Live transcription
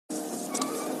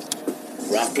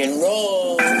Rock and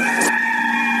roll.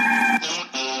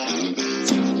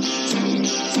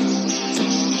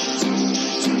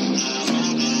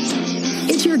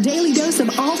 It's your daily dose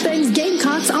of all things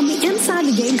Gamecocks on the Inside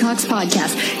the Gamecocks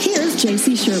podcast. Here's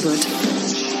J.C. Sherbert.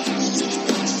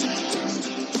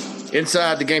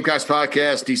 Inside the Gamecocks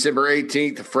podcast, December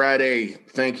 18th, Friday.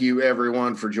 Thank you,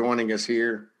 everyone, for joining us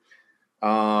here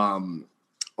on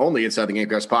the Inside the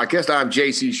Gamecocks podcast. I'm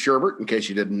J.C. Sherbert, in case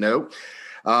you didn't know.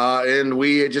 And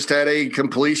we just had a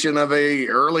completion of a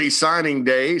early signing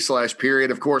day / period.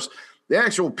 Of course, the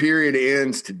actual period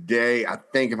ends today, I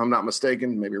think, if I'm not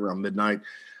mistaken, maybe around midnight.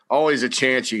 Always a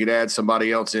chance you could add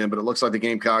somebody else in, but it looks like the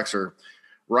Gamecocks are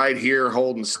right here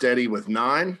holding steady with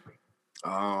 9.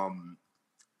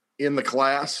 In the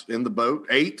class, in the boat,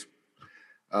 8.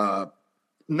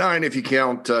 9 if you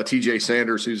count TJ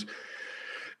Sanders, who's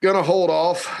going to hold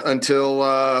off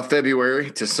until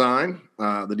February to sign,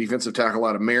 the defensive tackle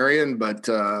out of Marion. But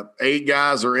 8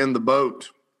 guys are in the boat.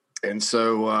 And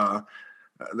so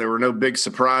there were no big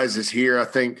surprises here. I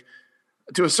think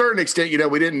to a certain extent,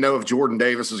 we didn't know if Jordan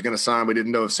Davis was going to sign. We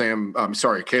didn't know if Caleb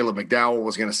McDowell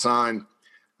was going to sign.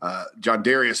 John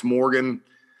Darius Morgan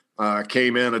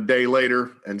came in a day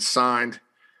later and signed.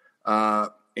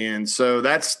 And so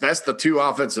that's the 2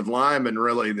 offensive linemen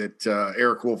really that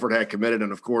Eric Wolford had committed.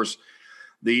 And, of course,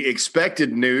 the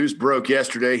expected news broke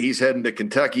yesterday. He's heading to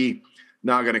Kentucky,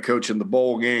 not going to coach in the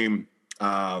bowl game,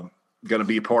 going to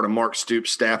be a part of Mark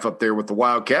Stoops' staff up there with the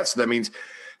Wildcats. So that means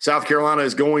South Carolina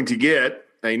is going to get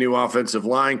a new offensive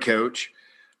line coach.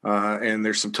 And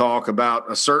there's some talk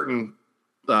about a certain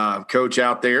coach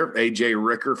out there, A.J.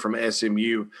 Ricker from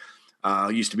SMU,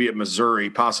 used to be at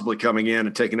Missouri, possibly coming in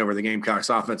and taking over the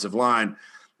Gamecocks offensive line.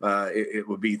 It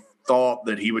would be thought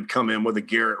that he would come in with a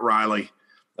Garrett Riley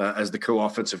as the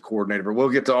co-offensive coordinator. But we'll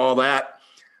get to all that.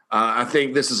 I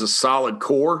think this is a solid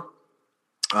core.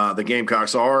 The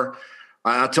Gamecocks are.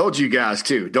 I told you guys,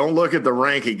 too, don't look at the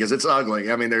ranking because it's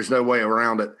ugly. I mean, there's no way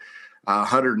around it.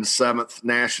 107th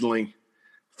nationally,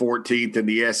 14th in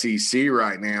the SEC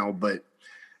right now. But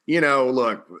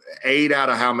look, 8 out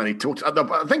of how many?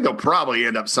 I think they'll probably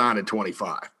end up signing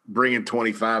 25, bringing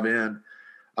 25 in.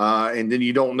 And then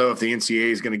you don't know if the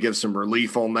NCAA is going to give some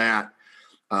relief on that.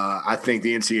 I think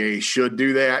the NCAA should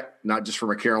do that, not just from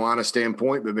a Carolina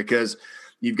standpoint, but because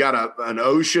you've got an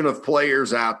ocean of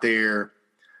players out there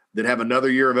that have another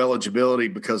year of eligibility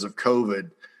because of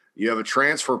COVID. You have a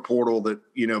transfer portal that,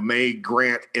 may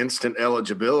grant instant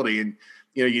eligibility. And,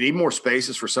 you need more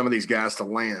spaces for some of these guys to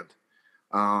land.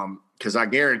 Because I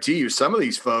guarantee you some of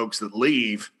these folks that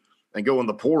leave and go in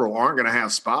the portal aren't going to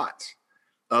have spots.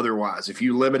 Otherwise, if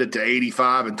you limit it to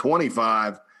 85 and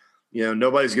 25,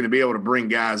 nobody's going to be able to bring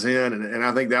guys in. And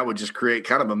I think that would just create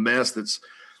kind of a mess that's,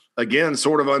 again,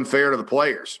 sort of unfair to the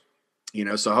players.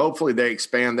 So hopefully they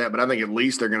expand that, but I think at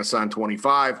least they're going to sign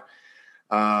 25.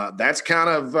 That's kind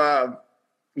of, a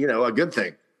good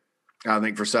thing, I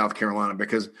think, for South Carolina,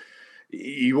 because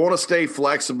you want to stay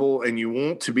flexible and you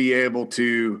want to be able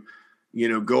to,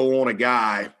 go on a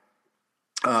guy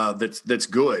that's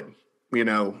good,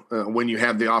 when you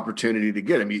have the opportunity to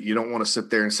get him. You don't want to sit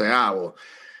there and say,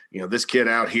 this kid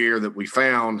out here that we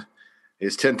found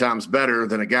is 10 times better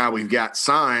than a guy we've got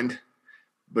signed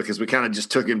because we kind of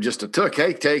just took him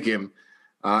hey, take him.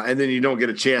 And then you don't get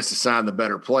a chance to sign the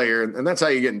better player. And that's how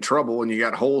you get in trouble when you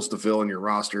got holes to fill in your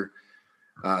roster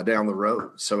down the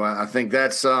road. So I think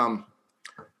that's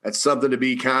something to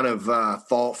be kind of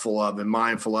thoughtful of and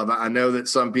mindful of. I know that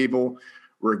some people,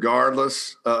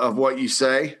 regardless of what you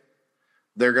say,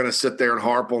 they're going to sit there and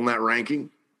harp on that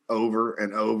ranking over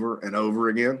and over and over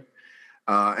again.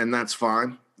 And that's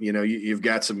fine. You've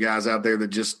got some guys out there that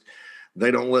just – they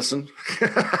don't listen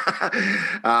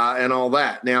and all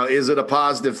that. Now, is it a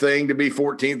positive thing to be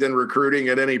 14th in recruiting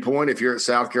at any point if you're at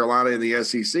South Carolina in the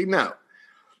SEC? No.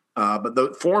 But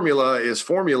the formula is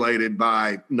formulated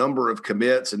by number of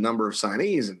commits and number of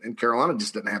signees, and Carolina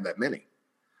just doesn't have that many,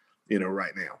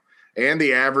 right now. And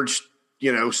the average,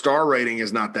 star rating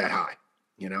is not that high.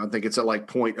 I think it's at like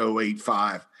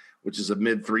 0.085, which is a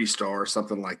mid 3-star or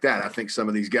something like that. I think some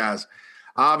of these guys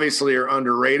obviously are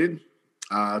underrated.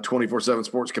 24/7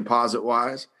 Sports composite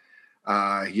wise.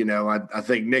 I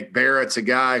think Nick Barrett's a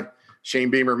guy, Shane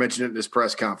Beamer mentioned it in his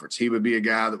press conference. He would be a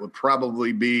guy that would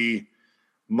probably be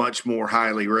much more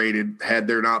highly rated had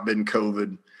there not been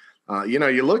COVID.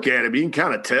 You look at him, you can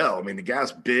kind of tell. I mean, the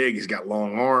guy's big. He's got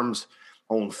long arms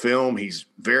on film. He's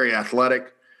very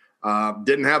athletic.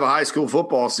 Didn't have a high school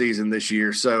football season this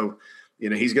year. So,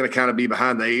 he's going to kind of be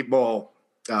behind the 8 ball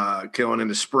going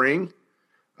into spring.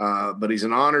 But he's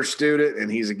an honor student,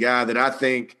 and he's a guy that I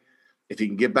think if he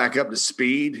can get back up to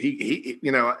speed, he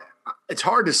It's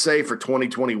hard to say for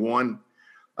 2021,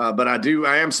 but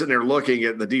I am sitting there looking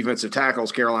at the defensive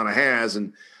tackles Carolina has,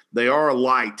 and they are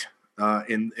light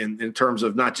in terms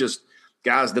of not just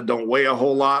guys that don't weigh a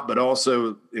whole lot, but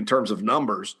also in terms of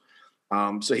numbers.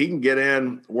 So he can get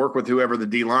in, work with whoever the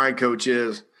D-line coach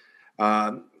is,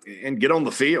 and get on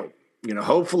the field.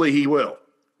 Hopefully he will.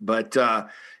 But, a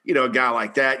guy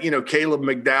like that, Caleb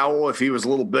McDowell, if he was a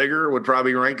little bigger, would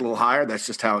probably rank a little higher. That's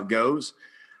just how it goes.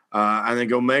 I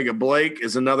think Omega Blake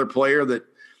is another player that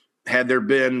had there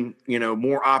been,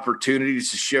 more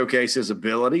opportunities to showcase his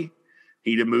ability,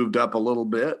 he'd have moved up a little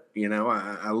bit.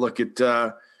 I look at,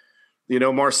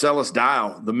 Marcellus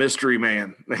Dial, the mystery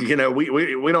man. we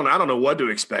don't. I don't know what to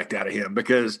expect out of him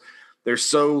because there's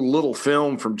so little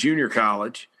film from junior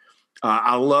college.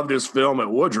 I loved his film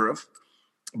at Woodruff,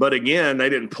 but again, they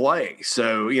didn't play.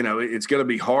 So it's going to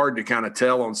be hard to kind of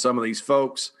tell on some of these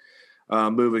folks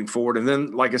moving forward. And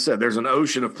then, like I said, there's an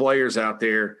ocean of players out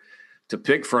there to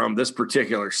pick from this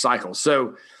particular cycle.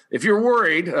 So if you're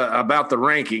worried about the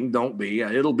ranking, don't be.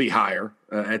 It'll be higher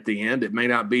at the end. It may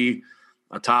not be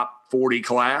a top 40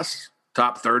 class,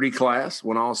 top 30 class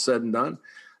when all is said and done,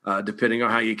 depending on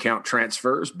how you count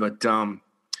transfers. But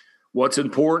what's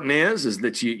important is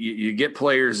that you get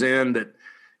players in that,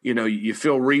 you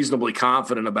feel reasonably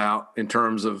confident about in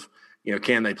terms of,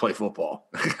 can they play football?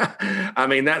 I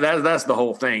mean, that's the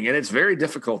whole thing. And it's very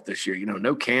difficult this year.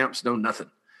 No camps, no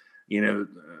nothing.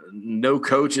 No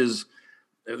coaches.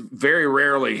 Very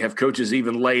rarely have coaches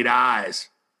even laid eyes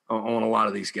on a lot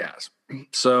of these guys.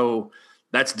 So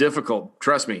that's difficult.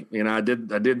 Trust me. I did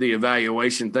the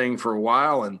evaluation thing for a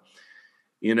while, and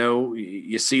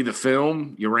you see the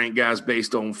film, you rank guys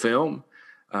based on film.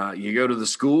 You go to the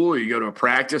school or you go to a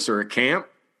practice or a camp,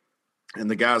 and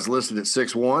the guy's listed at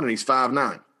 6'1" and he's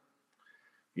 5'9",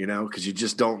 because you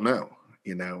just don't know,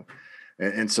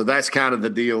 and so that's kind of the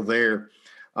deal there.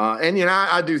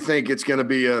 I do think it's going to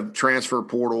be a transfer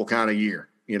portal kind of year,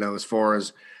 as far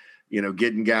as,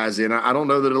 getting guys in. I don't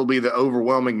know that it'll be the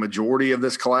overwhelming majority of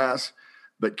this class,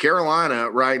 but Carolina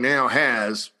right now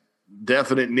has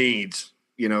definite needs,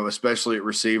 especially at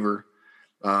receiver,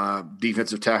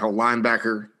 defensive tackle,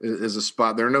 linebacker is a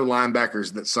spot. There are no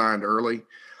linebackers that signed early.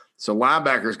 So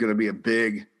linebacker is going to be a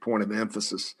big point of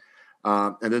emphasis.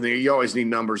 And then you always need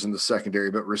numbers in the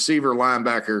secondary, but receiver,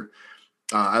 linebacker,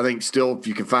 I think still if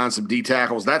you can find some D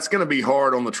tackles, that's going to be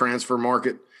hard on the transfer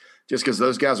market just because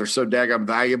those guys are so daggone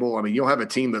valuable. I mean, you'll have a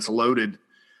team that's loaded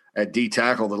at D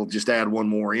tackle that'll just add one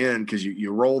more in because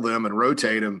you roll them and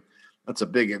rotate them. That's a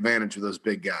big advantage of those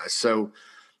big guys. So,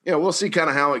 we'll see kind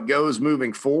of how it goes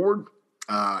moving forward.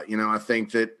 I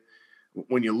think that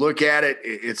when you look at it,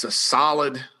 it's a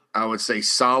solid, I would say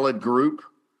solid group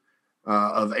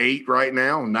of 8 right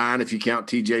now, 9 if you count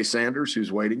TJ Sanders,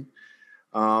 who's waiting.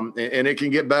 And it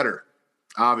can get better.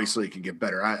 Obviously, it can get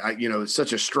better. It's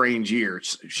such a strange year.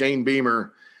 Shane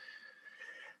Beamer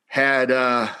had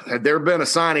there been a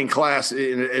signing class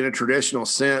in a traditional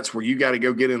sense where you got to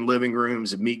go get in living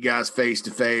rooms and meet guys face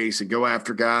to face and go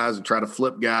after guys and try to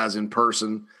flip guys in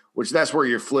person, which that's where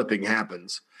your flipping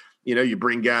happens. You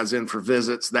bring guys in for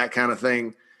visits, that kind of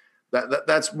thing.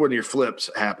 That's when your flips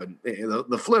happen.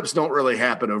 The flips don't really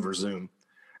happen over Zoom.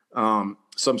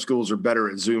 Some schools are better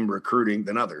at Zoom recruiting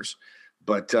than others.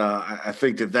 But I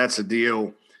think that's a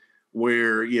deal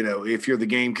where, if you're the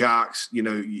Gamecocks,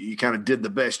 you kind of did the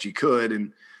best you could.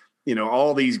 And,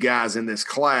 all these guys in this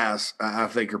class, I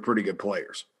think are pretty good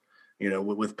players,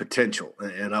 with potential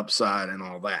and upside and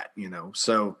all that,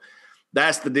 So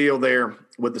that's the deal there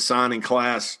with the signing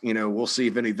class. We'll see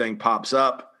if anything pops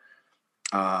up.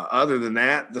 Other than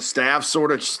that, the staff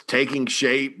sort of taking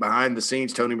shape behind the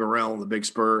scenes. Tony Morrell, the Big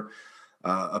Spur,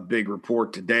 a big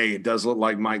report today. It does look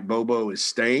like Mike Bobo is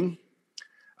staying.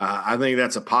 I think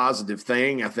that's a positive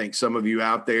thing. I think some of you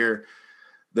out there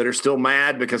that are still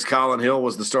mad because Colin Hill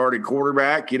was the starting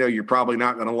quarterback, you're probably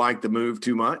not going to like the move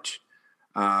too much.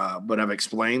 But I've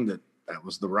explained that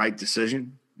was the right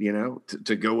decision,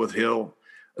 to go with Hill,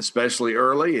 especially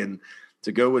early, and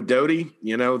to go with Doty,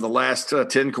 the last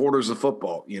 10 quarters of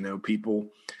football,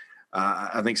 people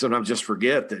I think sometimes just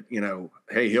forget that,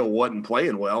 hey, Hill wasn't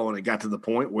playing well, and it got to the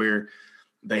point where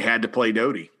they had to play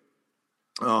Doty.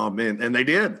 And they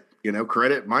did,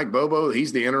 credit Mike Bobo.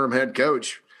 He's the interim head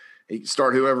coach. He can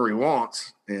start whoever he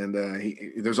wants. And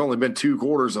there's only been 2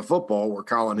 quarters of football where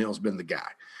Colin Hill's been the guy.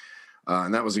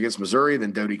 And that was against Missouri.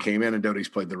 Then Doty came in, and Doty's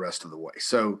played the rest of the way.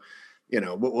 So,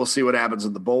 we'll see what happens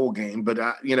in the bowl game. But,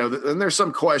 and there's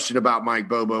some question about Mike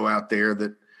Bobo out there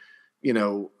that,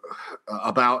 well,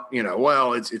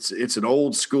 it's an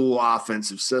old school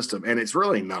offensive system, and it's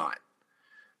really not.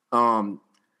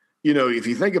 if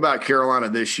you think about Carolina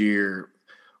this year,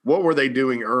 what were they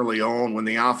doing early on when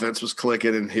the offense was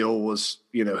clicking and Hill was,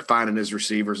 finding his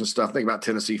receivers and stuff? Think about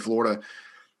Tennessee, Florida.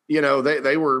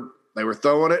 They were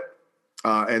throwing it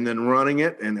and then running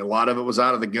it, and a lot of it was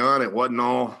out of the gun. It wasn't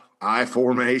all I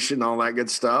formation, all that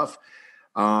good stuff.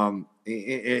 And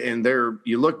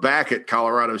you look back at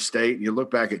Colorado State, and you look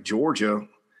back at Georgia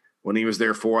when he was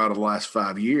there 4 out of the last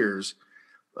 5 years.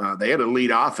 They had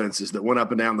elite offenses that went up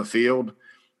and down the field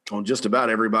on just about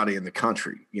everybody in the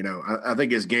country. I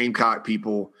think as Gamecock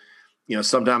people,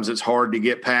 sometimes it's hard to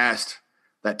get past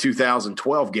that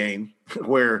 2012 game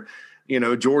where,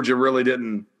 Georgia really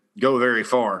didn't go very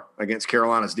far against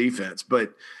Carolina's defense.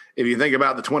 But if you think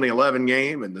about the 2011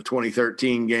 game and the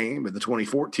 2013 game and the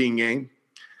 2014 game,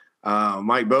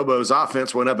 Mike Bobo's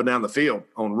offense went up and down the field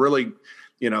on really,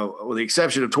 with the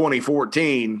exception of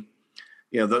 2014,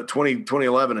 the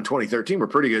 2011 and 2013 were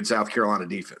pretty good South Carolina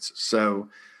defenses. So,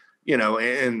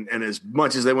 and as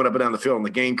much as they went up and down the field on the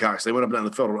Gamecocks, they went up and down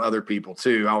the field on other people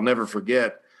too. I'll never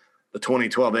forget the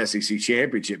 2012 SEC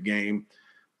championship game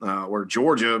where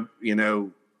Georgia,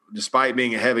 despite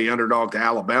being a heavy underdog to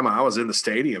Alabama, I was in the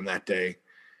stadium that day,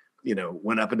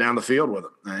 went up and down the field with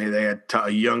them. They had a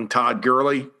young Todd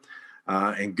Gurley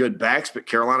and good backs, but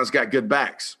Carolina's got good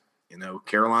backs.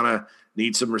 Carolina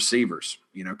needs some receivers.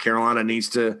 Carolina needs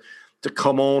to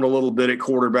come on a little bit at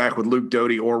quarterback with Luke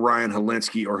Doty or Ryan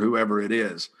Helinski or whoever it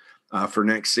is for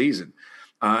next season.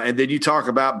 And then you talk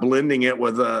about blending it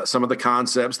with some of the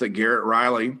concepts that Garrett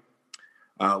Riley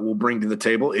will bring to the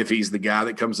table if he's the guy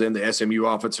that comes in, the SMU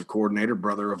offensive coordinator,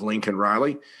 brother of Lincoln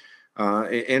Riley.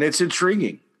 And it's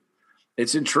intriguing.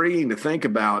 It's intriguing to think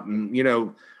about.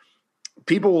 And,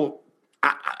 people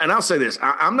 – and I'll say this.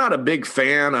 I'm not a big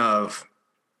fan of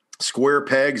square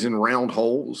pegs and round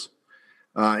holes.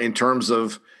 In terms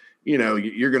of,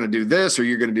 you're going to do this or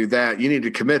you're going to do that. You need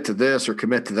to commit to this or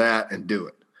commit to that and do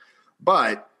it.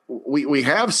 But we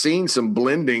have seen some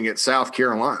blending at South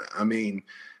Carolina. I mean,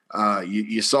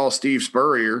 you saw Steve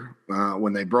Spurrier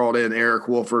when they brought in Eric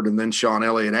Wolford and then Sean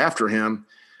Elliott after him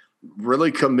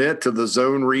really commit to the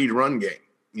zone read run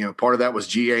game. Part of that was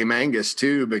G.A. Mangus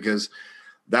too, because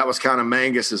that was kind of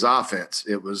Mangus's offense.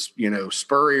 It was,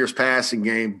 Spurrier's passing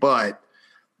game, but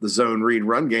the zone read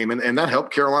run game. And that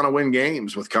helped Carolina win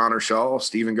games with Connor Shaw,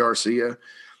 Steven Garcia,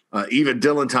 even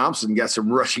Dylan Thompson got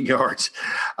some rushing yards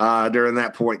during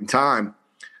that point in time.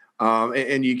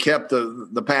 And you kept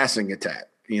the passing attack,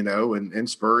 and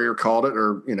Spurrier called it,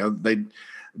 or,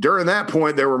 during that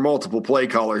point, there were multiple play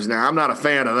callers. Now, I'm not a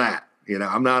fan of that.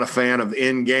 I'm not a fan of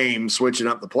in-game switching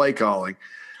up the play calling.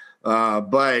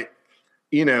 But,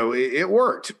 it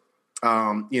worked.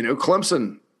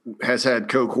 Clemson has had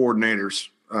co-coordinators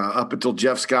up until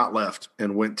Jeff Scott left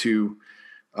and went to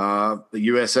the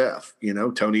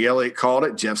USF. Tony Elliott called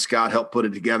it. Jeff Scott helped put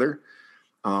it together.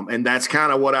 And that's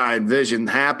kind of what I envisioned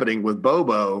happening with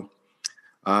Bobo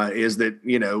is that,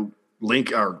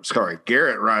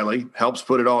 Garrett Riley helps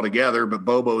put it all together, but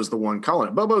Bobo is the one calling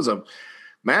it. Bobo's a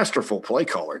masterful play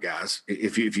caller, guys.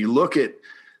 If you look at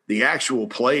the actual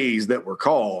plays that were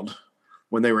called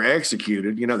when they were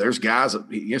executed, there's guys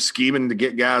scheming to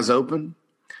get guys open.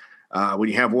 When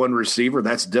you have one receiver,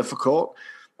 that's difficult.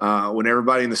 When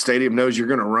everybody in the stadium knows you're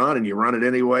going to run and you run it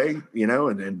anyway,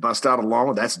 and bust out a long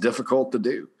one, that's difficult to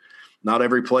do. Not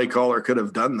every play caller could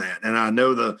have done that. And I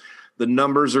know the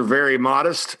numbers are very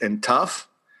modest and tough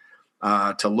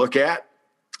to look at.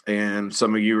 And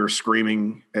some of you are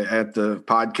screaming at the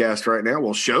podcast right now,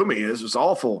 well, show me. This is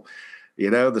awful, the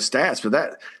stats.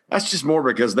 But that's just more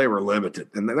because they were limited.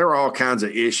 And there were all kinds of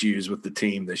issues with the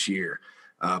team this year,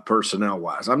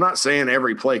 personnel-wise. I'm not saying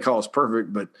every play call is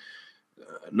perfect, but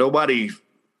nobody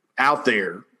out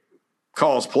there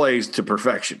calls plays to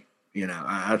perfection.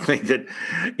 I think that,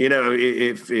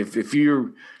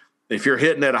 if you're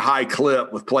hitting at a high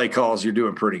clip with play calls, you're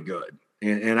doing pretty good.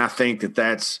 And I think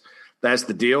that's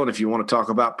the deal. And if you want to talk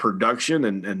about production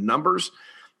and numbers,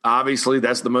 obviously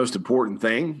that's the most important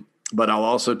thing. But I'll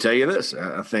also tell you this.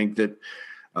 I think that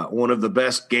one of the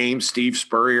best games Steve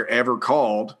Spurrier ever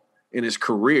called in his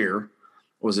career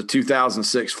was a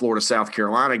 2006 Florida-South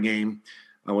Carolina game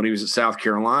when he was at South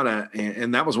Carolina.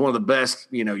 And that was one of the best,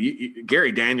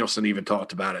 Gary Danielson even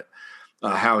talked about it,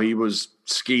 how he was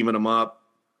scheming them up,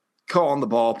 calling the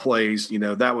ball plays.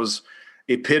 That was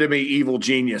epitome evil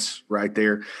genius right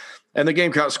there. And the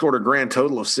Gamecocks scored a grand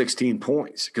total of 16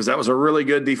 points because that was a really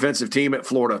good defensive team at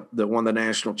Florida that won the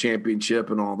national championship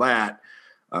and all that.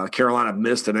 Carolina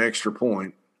missed an extra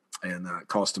point and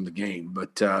cost them the game.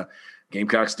 But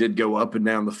Gamecocks did go up and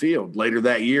down the field. Later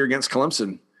that year against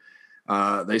Clemson,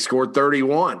 they scored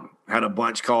 31, had a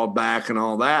bunch called back and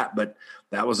all that. But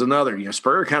That was another.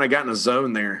 Spurrier kind of got in a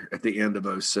zone there at the end of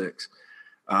 2006.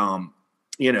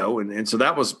 And so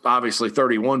that was obviously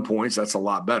 31 points. That's a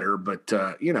lot better. But,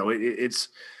 it's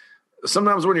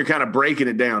sometimes when you're kind of breaking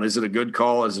it down, is it a good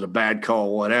call? Is it a bad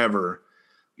call? Whatever.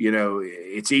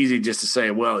 It's easy just to say,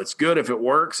 well, it's good if it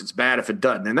works. It's bad if it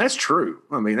doesn't. And that's true.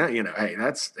 I mean, hey,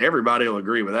 that's everybody will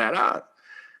agree with that.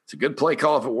 It's a good play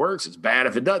call if it works. It's bad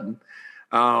if it doesn't.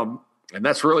 And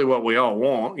that's really what we all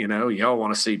want. You all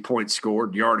want to see points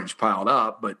scored, yardage piled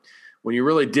up. But when you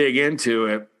really dig into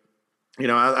it,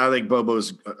 I think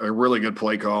Bobo's a really good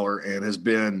play caller and has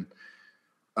been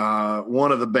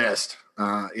one of the best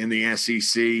in the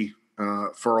SEC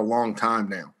for a long time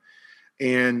now.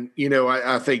 And,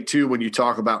 I think, too, when you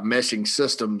talk about meshing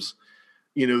systems,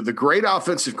 the great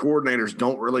offensive coordinators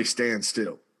don't really stand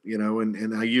still,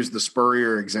 and I use the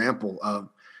Spurrier example of,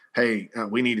 hey,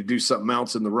 we need to do something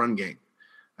else in the run game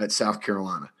at South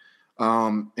Carolina.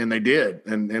 And they did,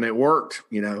 and it worked.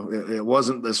 It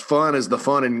wasn't as fun as the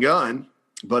fun and gun,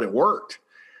 but it worked.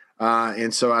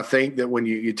 And so I think that when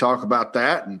you talk about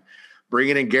that and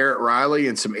bringing in Garrett Riley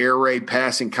and some air raid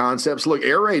passing concepts, look,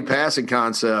 air raid passing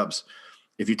concepts,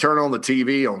 if you turn on the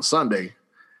TV on Sunday,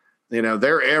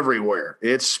 they're everywhere.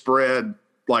 It's spread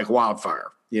like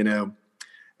wildfire,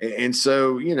 And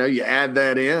so, you add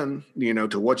that in,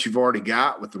 to what you've already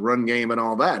got with the run game and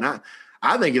all that. And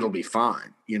I think it'll be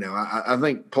fine. I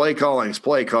think play calling is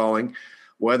play calling,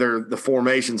 whether the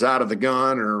formation's out of the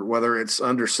gun or whether it's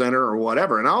under center or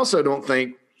whatever. And I also don't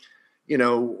think,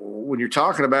 when you're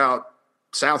talking about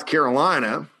South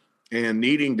Carolina and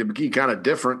needing to be kind of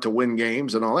different to win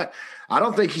games and all that, I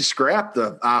don't think you scrap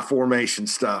the I formation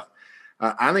stuff.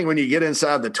 I think when you get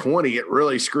inside the 20, it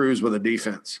really screws with a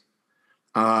defense.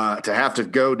 To have to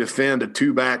go defend a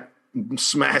two-back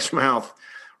smash mouth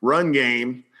run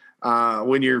game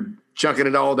when you're chucking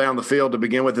it all down the field to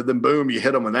begin with, and then boom, you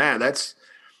hit them with that. That's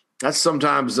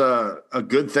sometimes a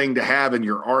good thing to have in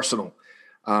your arsenal.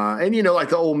 And like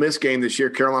the Ole Miss game this year,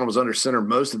 Carolina was under center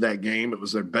most of that game. It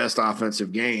was their best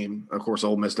offensive game. Of course,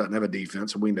 Ole Miss doesn't have a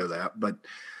defense, and we know that. But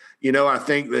I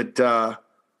think that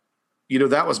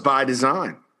that was by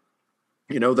design.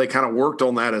 They kind of worked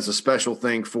on that as a special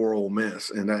thing for Ole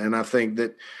Miss. And I think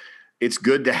that it's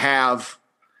good to have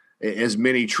as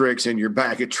many tricks in your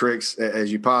bag of tricks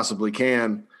as you possibly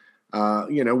can,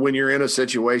 when you're in a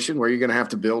situation where you're going to have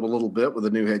to build a little bit with a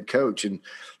new head coach. And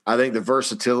I think the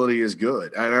versatility is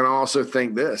good. And I also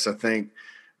think this. I think,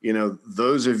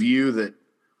 those of you that,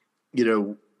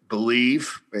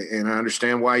 believe, and I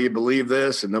understand why you believe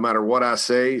this, and no matter what I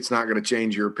say, it's not going to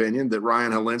change your opinion, that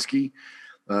Ryan Hilinski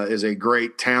is a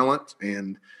great talent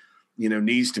and,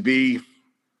 needs to be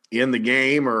in the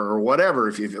game or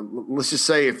whatever. Let's just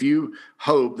say if you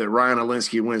hope that Ryan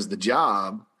Hilinski wins the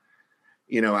job,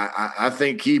 I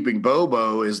think keeping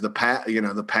Bobo is the path,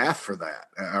 the path for that.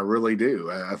 I really do.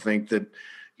 I think that,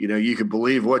 you can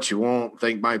believe what you want,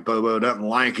 think Mike Bobo doesn't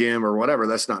like him or whatever.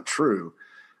 That's not true.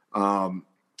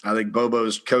 I think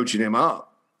Bobo's coaching him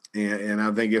up. And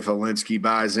I think if Hilinski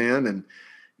buys in and,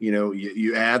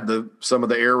 you add some of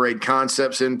the air raid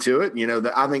concepts into it,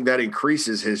 I think that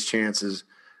increases his chances.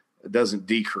 It doesn't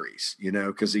decrease,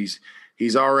 because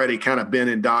he's already kind of been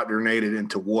indoctrinated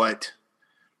into what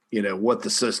the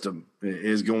system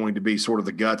is going to be, sort of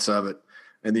the guts of it.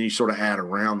 And then you sort of add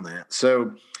around that.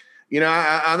 So,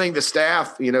 I think the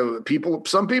staff,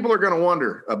 some people are going to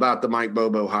wonder about the Mike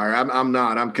Bobo hire. I'm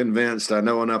not. I'm convinced. I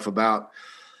know enough about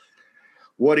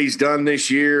what he's done this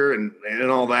year and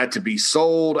all that to be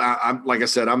sold. I'm like I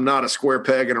said, I'm not a square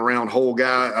peg in a round hole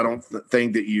guy. I don't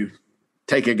think that you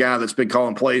take a guy that's been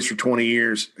calling plays for 20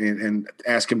 years and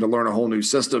ask him to learn a whole new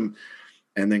system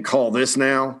and then call this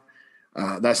now.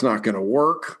 That's not going to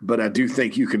work. But I do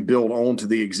think you can build onto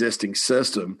the existing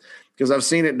system because I've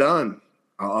seen it done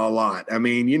a lot. I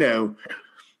mean, you want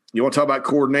to talk about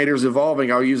coordinators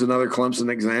evolving. I'll use another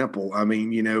Clemson example. I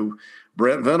mean,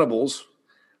 Brent Venables,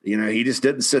 he just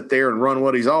didn't sit there and run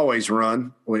what he's always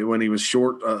run when he was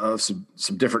short of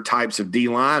some different types of D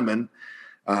linemen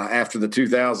after the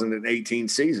 2018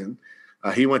 season.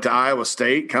 He went to Iowa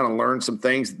State, kind of learned some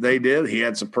things that they did. He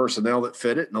had some personnel that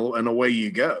fit it, and away you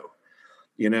go.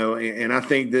 And I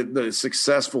think that the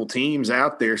successful teams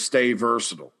out there stay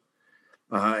versatile.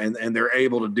 And they're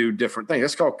able to do different things.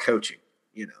 That's called coaching.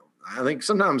 I think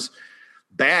sometimes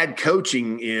bad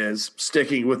coaching is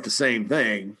sticking with the same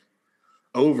thing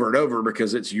over and over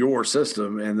because it's your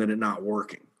system and then it not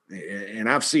working. And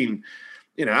I've seen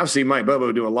Mike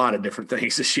Bobo do a lot of different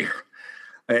things this year.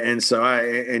 And so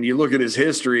you look at his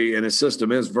history and his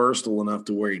system is versatile enough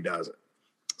to where he does it.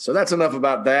 So that's enough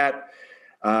about that.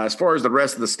 As far as the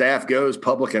rest of the staff goes,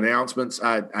 public announcements,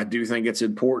 I do think it's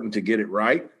important to get it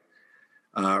right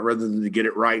rather than to get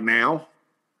it right now.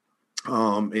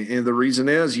 And the reason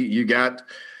is you got,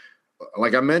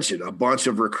 like I mentioned, a bunch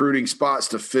of recruiting spots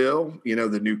to fill. You know,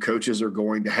 the new coaches are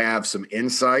going to have some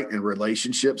insight and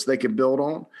relationships they can build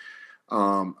on.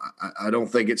 I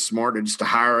don't think it's smart to just to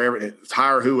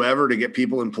hire whoever to get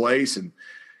people in place and,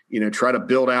 you know, try to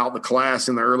build out the class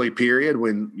in the early period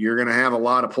when you're going to have a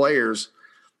lot of players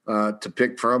to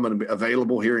pick from and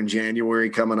available here in January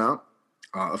coming up.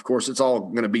 Of course, it's all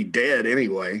going to be dead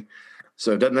anyway,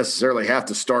 so it doesn't necessarily have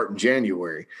to start in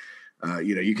January.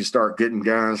 You know, you can start getting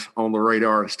guys on the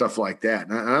radar and stuff like that.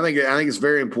 And I think it's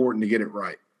very important to get it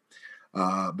right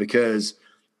because,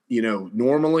 you know,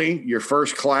 normally your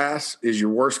first class is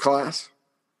your worst class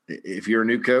if you're a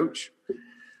new coach,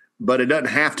 but it doesn't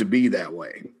have to be that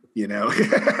way, you know.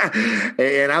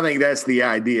 And I think that's the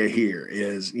idea here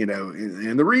is, you know,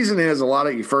 and the reason is a lot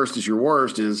of your first is your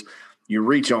worst is you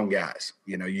reach on guys.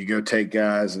 You know, you go take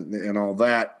guys and all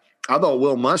that. I thought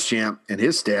Will Muschamp and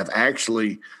his staff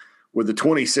actually with the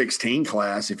 2016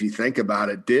 class, if you think about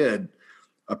it, did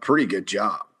a pretty good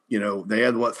job. You know, they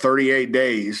had, 38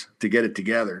 days to get it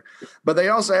together. But they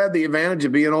also had the advantage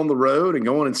of being on the road and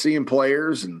going and seeing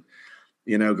players and,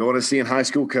 you know, going and seeing high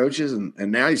school coaches. And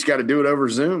now you just got to do it over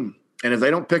Zoom. And if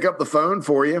they don't pick up the phone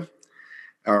for you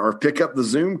or pick up the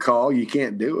Zoom call, you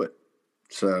can't do it.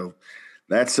 So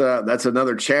that's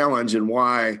another challenge and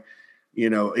why, you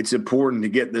know, it's important to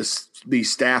get these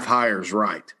staff hires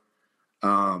right.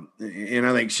 And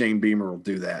I think Shane Beamer will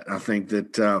do that. I think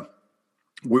that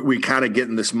we kind of get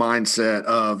in this mindset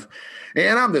of,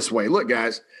 and I'm this way. Look,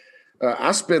 guys,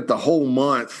 I spent the whole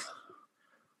month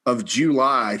of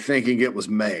July thinking it was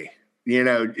May. You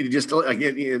know, it just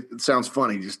it sounds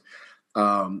funny, just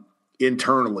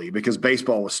internally because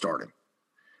baseball was starting.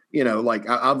 You know, like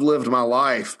I've lived my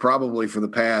life probably for the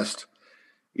past,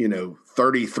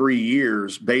 33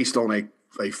 years based on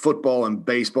a football and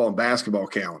baseball and basketball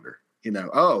calendar. You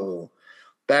know, well,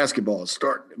 basketball is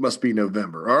starting. It must be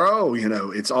November. Or,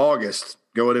 it's August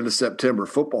going into September.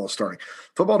 Football is starting.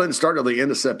 Football didn't start until the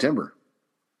end of September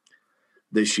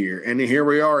this year. And here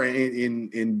we are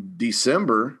in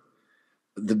December,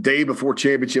 the day before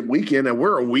championship weekend, and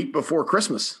we're a week before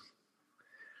Christmas.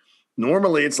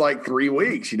 Normally it's like 3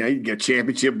 weeks. You get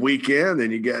championship weekend,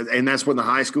 and that's when the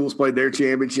high schools played their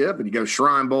championship, and you go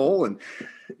Shrine Bowl, and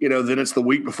then it's the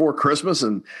week before Christmas,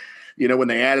 and when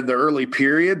they added the early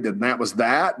period, then that was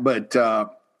that. But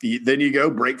then you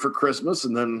go break for Christmas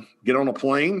and then get on a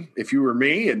plane, if you were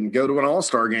me, and go to an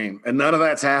all-star game. And none of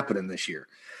that's happening this year.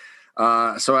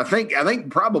 So I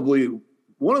think probably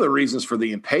one of the reasons for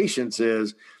the impatience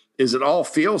is it all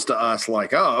feels to us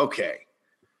like, oh, okay,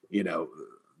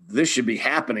 this should be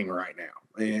happening right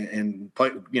now. And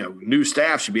new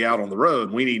staff should be out on the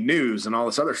road. We need news and all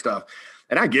this other stuff.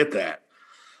 And I get that.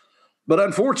 But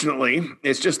unfortunately,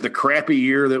 it's just the crappy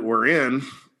year that we're in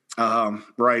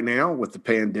right now with the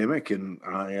pandemic. And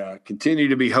I continue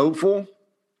to be hopeful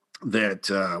that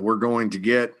we're going to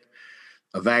get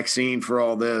a vaccine for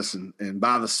all this. And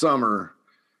by the summer,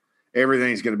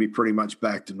 everything's going to be pretty much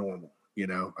back to normal,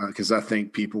 because I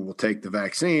think people will take the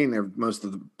vaccine. Most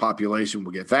of the population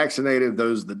will get vaccinated.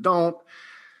 Those that don't,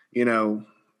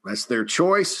 that's their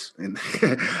choice. And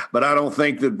but I don't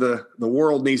think that the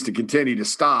world needs to continue to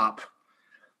stop,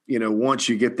 once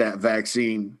you get that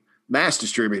vaccine mass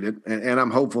distributed. And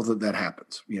I'm hopeful that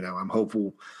happens. I'm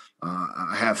hopeful.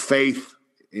 I have faith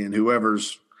in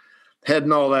whoever's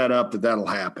heading all that up, that'll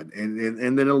happen.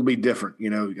 And then it'll be different.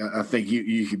 I think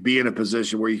you could be in a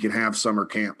position where you can have summer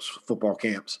camps, football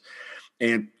camps,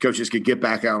 and coaches could get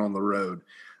back out on the road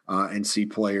and see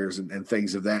players and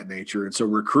things of that nature. And so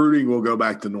recruiting will go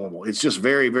back to normal. It's just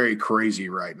very, very crazy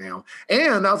right now.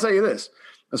 And I'll tell you this,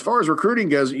 as far as recruiting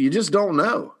goes, you just don't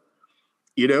know.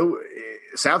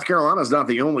 South Carolina is not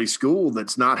the only school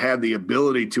that's not had the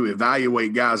ability to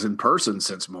evaluate guys in person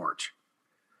since March.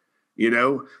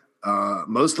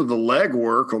 Most of the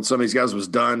legwork on some of these guys was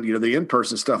done, the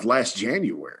in-person stuff last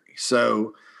January.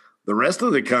 So the rest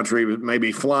of the country may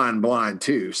be flying blind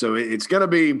too. So it's going to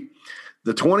be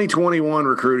the 2021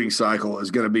 recruiting cycle is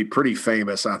going to be pretty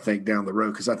famous, I think, down the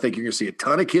road, because I think you're going to see a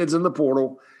ton of kids in the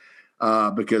portal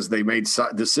because they made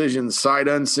decisions sight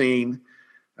unseen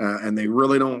and they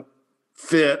really don't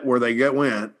fit where they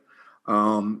went.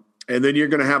 And then you're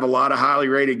going to have a lot of highly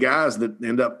rated guys that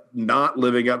end up not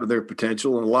living up to their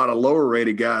potential and a lot of lower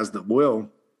rated guys that will,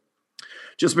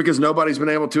 just because nobody's been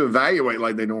able to evaluate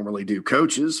like they normally do.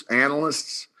 Coaches,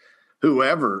 analysts,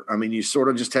 whoever. I mean, you sort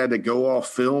of just had to go off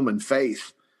film and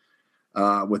faith.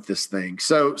 with this thing.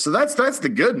 So that's the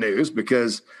good news,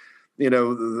 because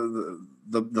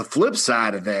the flip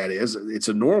side of that is it's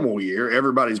a normal year.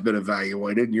 Everybody's been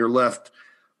evaluated, and you're left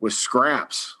with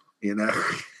scraps,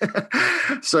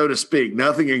 so to speak.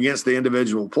 Nothing against the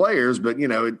individual players, but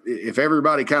if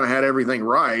everybody kind of had everything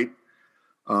right,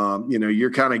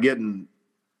 you're kind of getting,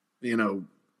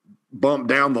 bumped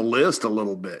down the list a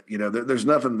little bit. There's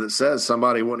nothing that says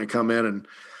somebody wouldn't have come in and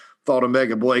thought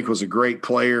Emeka Blake was a great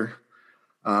player,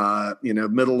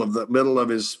 middle of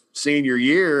his senior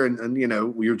year, and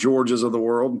your Georges of the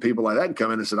world and people like that and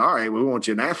come in and said, all right, we want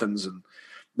you in Athens. And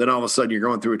then all of a sudden you're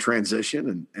going through a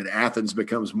transition, and Athens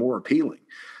becomes more appealing.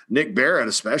 Nick Barrett,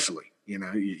 especially, you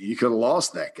could have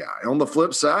lost that guy. On the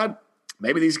flip side,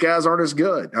 maybe these guys aren't as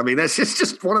good. I mean, that's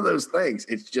just one of those things.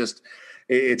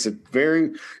 It's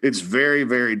very,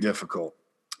 very difficult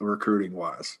recruiting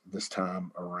wise this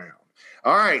time around.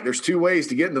 All right. There's two ways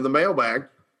to get into the mailbag.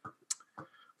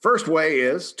 First way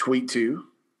is tweet to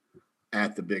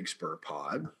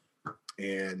 @TheBigSpurPod.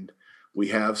 And we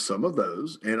have some of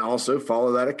those, and also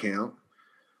follow that account.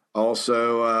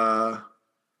 Also,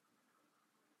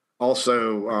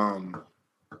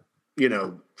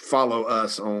 follow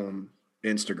us on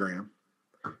Instagram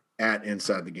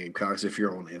 @Inside the Gamecocks if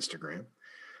you're on Instagram.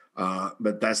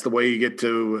 But that's the way you get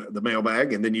to the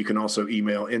mailbag. And then you can also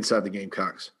email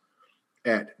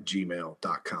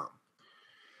insidethegamecocks@gmail.com.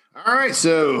 All right.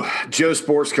 So Joe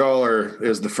Sports Caller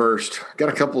is the first. Got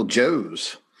a couple of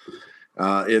Joes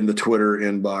in the Twitter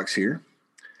inbox here.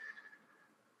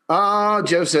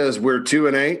 Joe says we're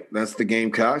 2-8. That's the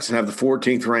Gamecocks, and have the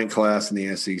 14th ranked class in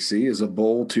the SEC. Is a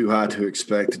bowl too high to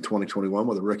expect in 2021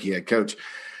 with a rookie head coach?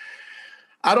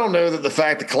 I don't know that the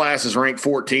fact the class is ranked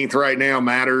 14th right now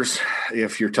matters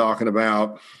if you're talking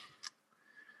about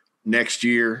next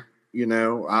year.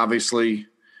 Obviously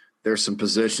there's some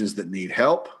positions that need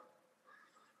help.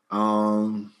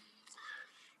 I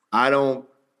don't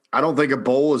think a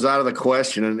bowl is out of the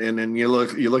question. And you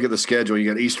look at the schedule.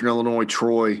 You got Eastern Illinois,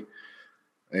 Troy,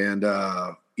 and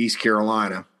East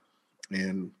Carolina.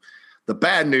 And the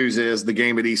bad news is the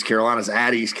game at East Carolina is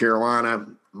at East Carolina.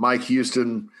 Mike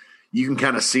Houston, you can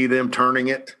kind of see them turning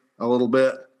it a little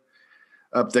bit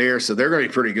up there. So they're going to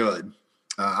be pretty good,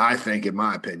 I think, in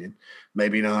my opinion.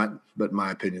 Maybe not, but in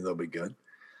my opinion, they'll be good.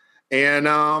 And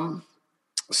but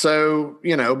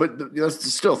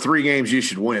there's still 3 games you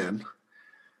should win.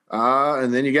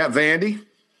 And then you got Vandy.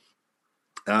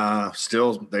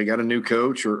 Still, they got a new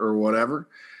coach or whatever.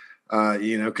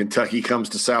 Kentucky comes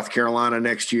to South Carolina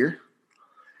next year.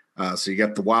 So you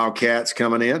got the Wildcats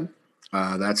coming in.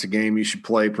 That's a game you should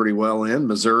play pretty well in.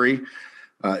 Missouri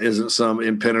isn't some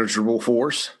impenetrable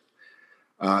force.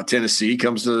 Tennessee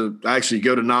comes to actually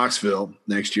go to Knoxville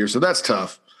next year. So that's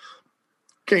tough.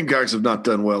 Gamecocks have not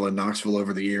done well in Knoxville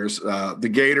over the years. The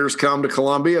Gators come to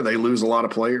Columbia. They lose a lot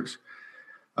of players.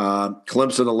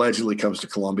 Clemson allegedly comes to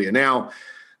Columbia. Now,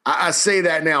 I say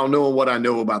that now knowing what I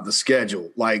know about the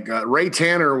schedule. Like Ray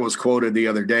Tanner was quoted the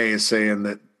other day as saying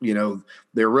that,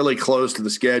 they're really close to the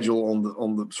schedule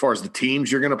on the as far as the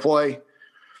teams you're going to play,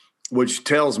 which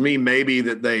tells me maybe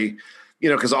that they,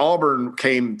 because Auburn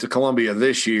came to Columbia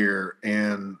this year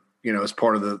and, as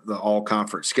part of the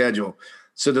all-conference schedule.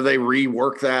 So do they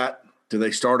rework that? Do they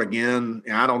start again?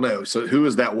 I don't know. So who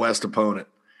is that West opponent?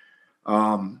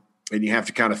 And you have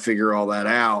to kind of figure all that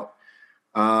out.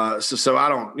 So I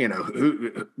don't,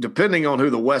 who, depending on who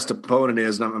the West opponent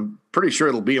is, and I'm pretty sure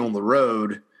it'll be on the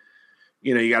road.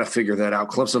 You got to figure that out.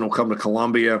 Clemson will come to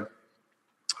Columbia.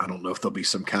 I don't know if there'll be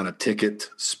some kind of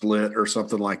ticket split or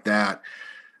something like that.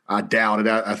 I doubt it.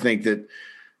 I think that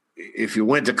if you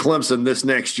went to Clemson this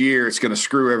next year, it's going to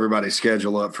screw everybody's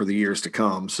schedule up for the years to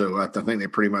come. So I think they're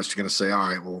pretty much going to say, all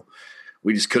right, well,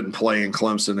 we just couldn't play in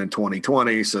Clemson in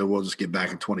 2020, so we'll just get back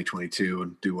in 2022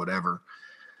 and do whatever.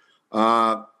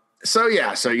 So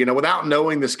without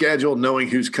knowing the schedule, knowing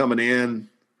who's coming in,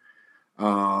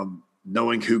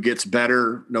 knowing who gets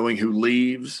better, knowing who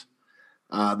leaves,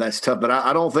 that's tough. But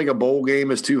I don't think a bowl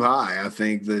game is too high. I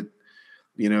think that,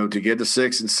 to get to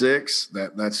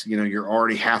 6-6, that's you're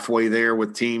already halfway there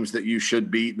with teams that you should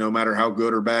beat, no matter how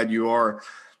good or bad you are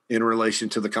in relation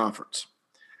to the conference.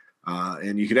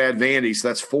 And you could add Vandy, so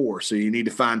that's 4. So you need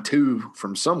to find 2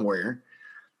 from somewhere,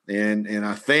 and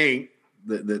I think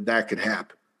that could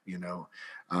happen.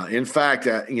 In fact,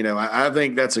 I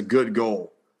think that's a good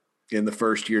goal in the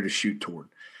first year to shoot toward.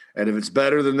 And if it's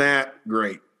better than that,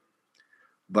 great.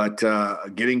 But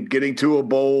getting to a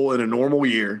bowl in a normal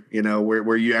year,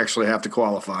 where you actually have to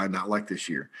qualify, not like this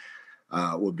year,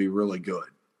 would be really good.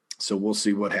 So we'll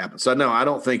see what happens. So, no, I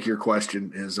don't think your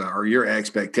question is or your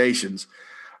expectations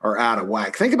are out of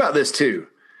whack. Think about this, too.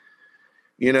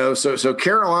 So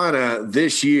Carolina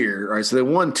this year, right? So they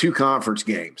won 2 conference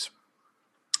games,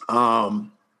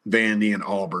 Vandy and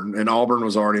Auburn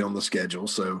was already on the schedule.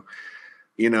 So,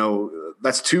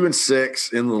 that's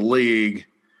 2-6 in the league.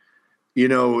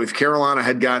 If Carolina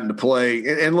had gotten to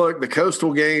play, and look, the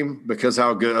Coastal game, because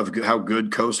how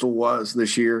good Coastal was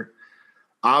this year,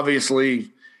 obviously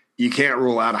you can't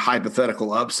rule out a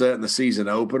hypothetical upset in the season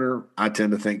opener. I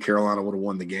tend to think Carolina would have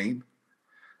won the game.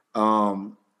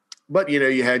 But,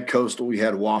 you had Coastal, you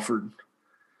had Wofford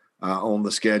on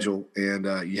the schedule, and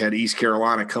you had East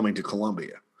Carolina coming to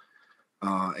Columbia.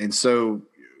 And so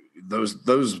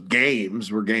those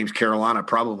games were games Carolina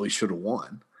probably should have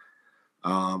won.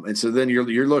 And so then you're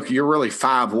really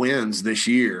 5 wins this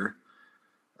year,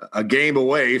 a game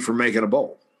away from making a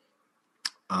bowl.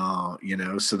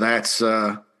 So that's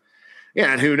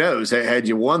and who knows? Had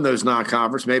you won those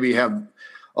non-conference, maybe you have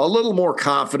a little more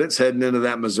confidence heading into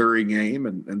that Missouri game,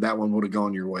 and that one would have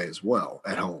gone your way as well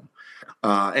at home.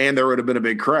 And there would have been a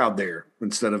big crowd there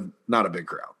instead of not a big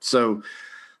crowd. So,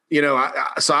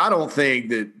 I don't think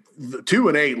that the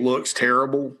 2-8 looks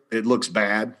terrible. It looks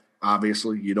bad.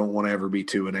 Obviously, you don't want to ever be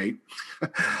 2-8,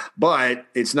 but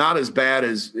it's not as bad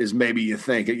as maybe you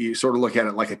think. You sort of look at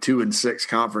it like a 2-6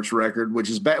 conference record, which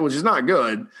is bad, which is not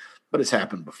good, but it's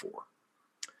happened before.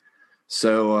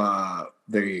 So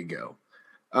there you go.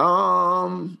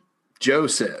 Joe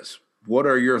says, what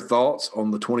are your thoughts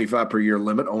on the 25 per year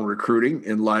limit on recruiting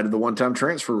in light of the one-time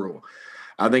transfer rule?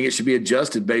 I think it should be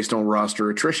adjusted based on roster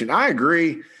attrition. I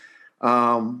agree.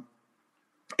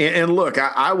 And look,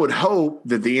 I would hope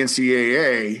that the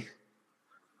NCAA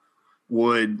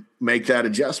would make that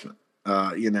adjustment.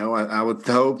 I would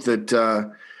hope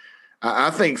that I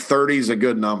think 30 is a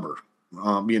good number,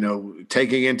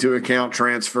 taking into account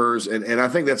transfers. And I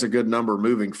think that's a good number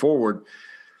moving forward.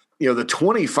 The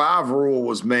 25 rule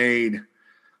was made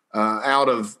out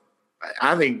of,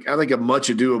 I think a much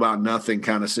ado about nothing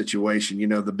kind of situation.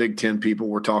 The Big Ten people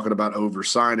were talking about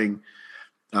oversigning.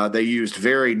 They used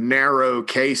very narrow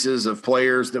cases of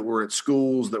players that were at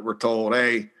schools that were told,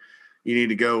 hey, you need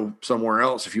to go somewhere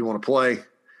else if you want to play.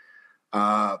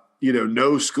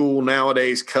 No school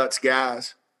nowadays cuts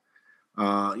guys.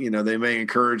 They may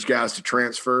encourage guys to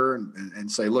transfer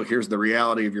and say, look, here's the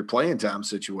reality of your playing time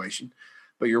situation,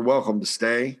 but you're welcome to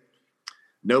stay.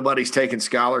 Nobody's taking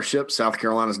scholarships. South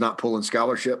Carolina's not pulling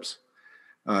scholarships.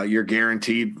 You're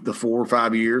guaranteed the 4 or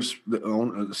 5 years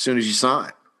as soon as you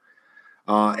sign.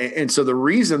 And so the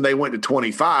reason they went to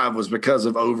 25 was because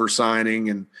of oversigning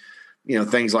and,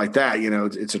 things like that.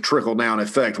 It's a trickle down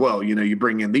effect. Well, you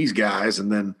bring in these guys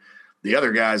and then the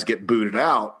other guys get booted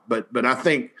out. But I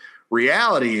think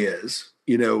reality is,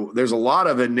 there's a lot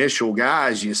of initial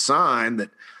guys you sign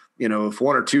that, if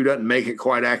 1 or 2 doesn't make it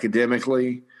quite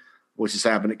academically, which has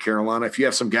happened at Carolina, if you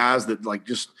have some guys that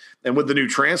and with the new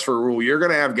transfer rule, you're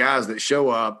going to have guys that show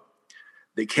up,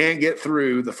 they can't get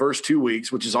through the first 2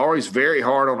 weeks, which is always very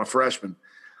hard on a freshman.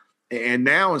 And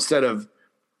now instead of,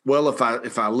 well,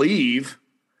 if I leave,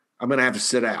 I'm going to have to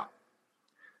sit out.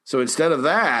 So instead of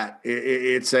that,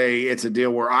 it's a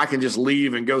deal where I can just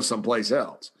leave and go someplace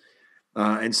else.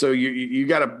 And so you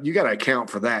got to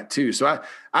account for that too. So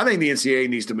I think the NCAA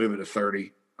needs to move it to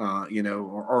 30,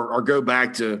 or go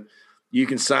back to, you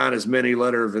can sign as many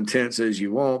letter of intents as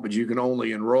you want, but you can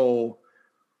only enroll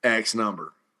X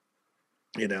number.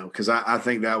 Because I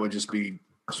think that would just be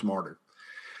smarter.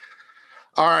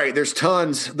 All right, there's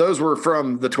tons. Those were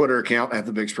from the Twitter account at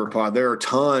the Big Spur Pod. There are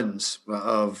tons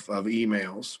of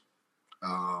emails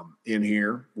in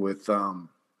here with from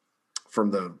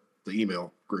the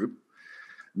email group.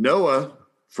 Noah,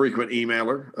 frequent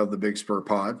emailer of the Big Spur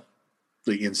Pod,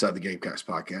 the Inside the Gamecocks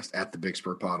podcast at the Big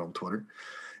Spur Pod on Twitter.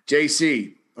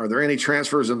 JC, are there any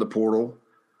transfers in the portal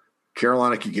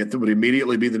Carolina could get that would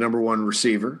immediately be the number 1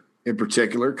 receiver? In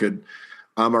particular, could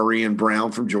Amarian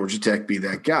Brown from Georgia Tech be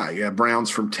that guy? Yeah, Brown's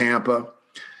from Tampa.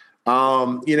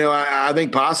 I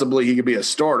think possibly he could be a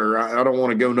starter. I don't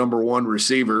want to go number 1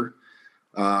 receiver,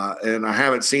 and I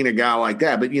haven't seen a guy like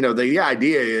that. But, the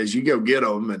idea is you go get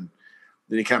them, and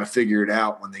then you kind of figure it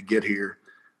out when they get here.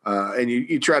 And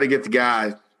you try to get the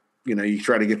guy,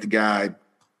 the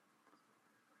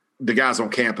guys on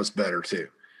campus better too.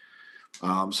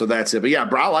 So that's it. But yeah,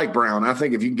 I like Brown. I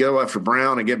think if you can go after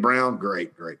Brown and get Brown,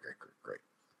 great.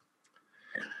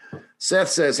 Seth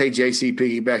says, hey,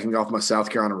 JCP, backing off my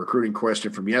South Carolina recruiting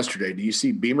question from yesterday, do you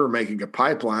see Beamer making a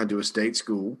pipeline to a state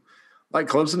school like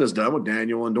Clemson has done with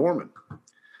Daniel and Dorman?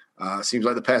 Seems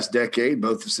like the past decade,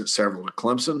 both have sent several to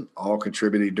Clemson, all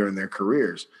contributed during their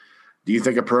careers. Do you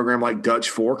think a program like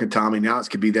Dutch Fork and Tommy Knox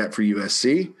could be that for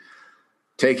USC?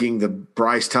 taking the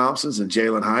Bryce Thompsons and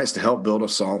Jalen Hyatt to help build a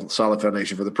solid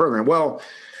foundation for the program. Well,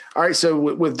 all right, so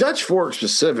with Dutch Fork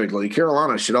specifically,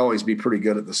 Carolina should always be pretty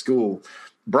good at the school.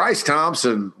 Bryce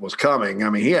Thompson was coming. I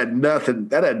mean,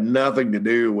 that had nothing to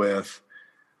do with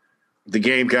the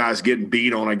Gamecocks getting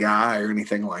beat on a guy or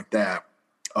anything like that.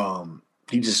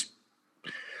 He just,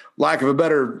 lack of a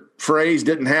better phrase,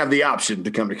 didn't have the option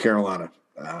to come to Carolina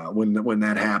when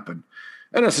that happened.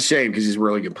 And that's a shame because he's a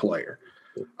really good player.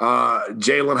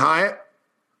 Jalen Hyatt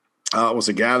was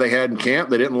a guy they had in camp.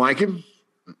 They didn't like him.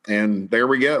 And there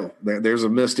we go. There's a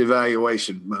missed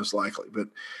evaluation, most likely. But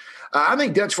I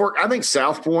think Dutch Fork, I think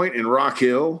South Point and Rock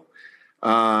Hill,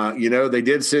 they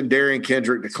did send Darian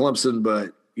Kendrick to Clemson,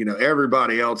 but,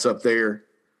 everybody else up there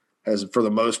has, for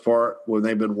the most part, when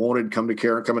they've been wanted, coming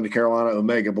to Carolina.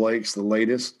 Omega Blake's the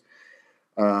latest.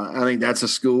 I think that's a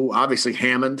school. Obviously,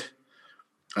 Hammond,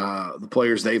 the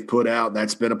players they've put out,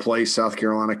 that's been a place South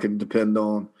Carolina can depend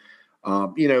on.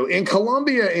 In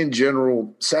Columbia in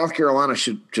general, South Carolina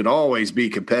should always be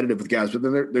competitive with guys, but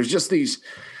then there's just these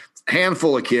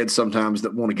handful of kids sometimes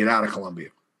that want to get out of Columbia.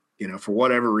 For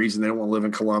whatever reason, they don't want to live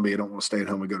in Columbia, don't want to stay at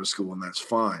home and go to school, and that's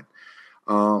fine.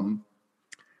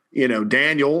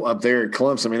 Daniel up there at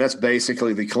Clemson, I mean, that's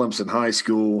basically the Clemson high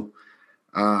school.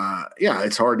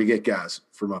 It's hard to get guys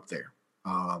from up there.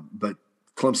 But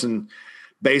Clemson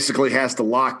basically has to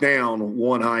lock down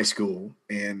one high school,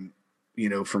 and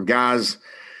from guys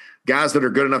that are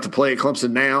good enough to play at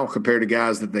Clemson now compared to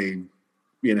guys that they,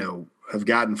 have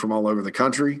gotten from all over the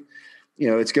country,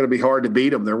 it's going to be hard to beat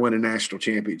them. They're winning national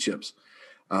championships.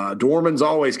 Dorman's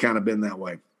always kind of been that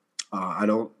way. I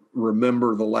don't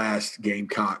remember the last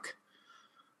Gamecock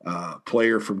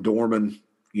player from Dorman,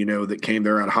 that came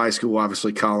there out of high school.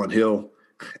 Obviously, Colin Hill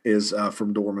is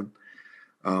from Dorman.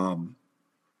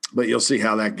 But you'll see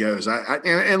how that goes.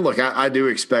 I do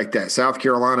expect that. South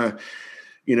Carolina,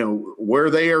 where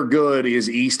they are good is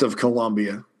east of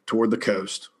Columbia toward the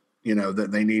coast, that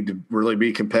they need to really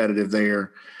be competitive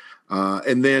there.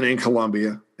 And then in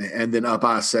Columbia and then up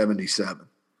I-77,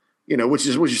 which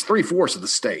is 3/4 of the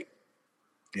state,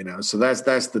 so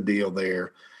that's the deal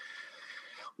there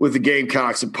with the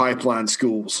Gamecocks and pipeline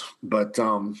schools. But,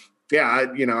 I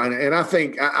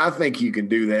think you can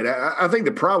do that. I think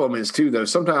the problem is too, though,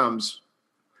 sometimes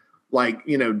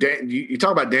you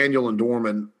talk about Daniel and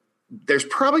Dorman, there's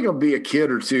probably going to be a kid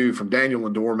or two from Daniel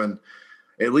and Dorman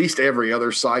at least every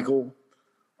other cycle,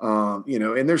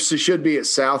 and there should be at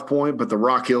South Point, but the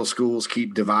Rock Hill schools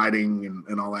keep dividing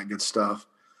and all that good stuff.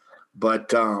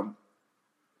 But,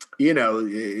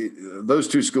 those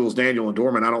two schools, Daniel and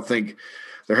Dorman, I don't think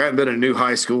there hadn't been a new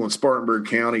high school in Spartanburg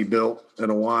County built in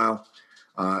a while,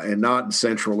 and not in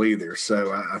Central either.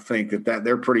 So I think that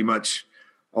they're pretty much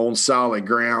on solid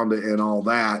ground and all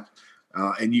that.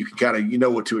 And you can kind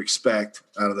of, what to expect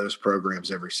out of those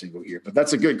programs every single year. But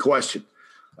that's a good question.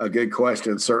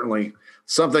 Certainly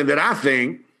something that I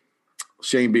think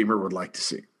Shane Beamer would like to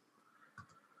see.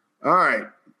 All right.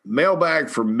 Mailbag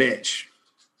for Mitch.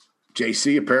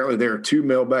 JC, apparently there are two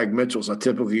mailbag Mitchells. I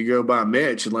typically go by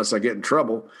Mitch unless I get in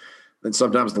trouble. Then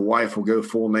sometimes the wife will go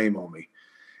full name on me.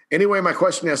 Anyway, my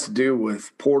question has to do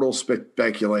with portal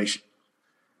speculation.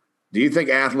 Do you think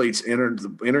athletes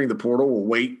entering the portal will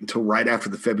wait until right after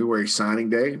the February signing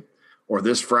day or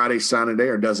this Friday signing day,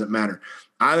 or does it matter?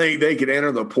 I think they could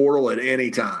enter the portal at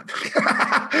any time.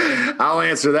 I'll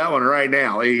answer that one right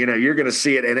now. You're going to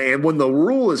see it. And when the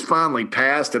rule is finally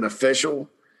passed and official,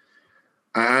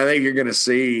 I think you're going to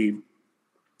see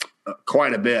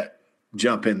quite a bit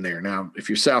jump in there. Now, if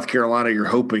you're South Carolina, you're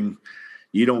hoping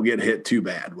you don't get hit too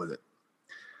bad with it.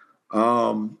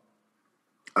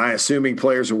 Assuming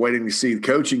players are waiting to see the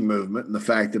coaching movement and the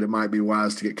fact that it might be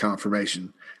wise to get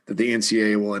confirmation that the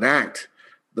NCAA will enact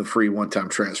the free one-time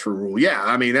transfer rule. Yeah,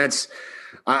 I mean,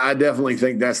 I definitely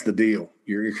think that's the deal.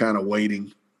 You're kind of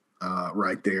waiting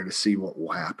right there to see what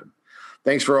will happen.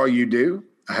 Thanks for all you do.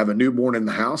 I have a newborn in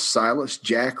the house, Silas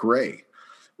Jack Ray.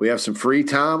 We have some free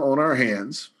time on our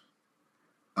hands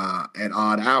at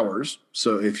odd hours.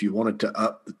 So if you wanted to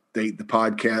update the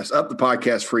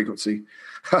podcast frequency,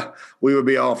 we would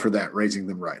be all for that, raising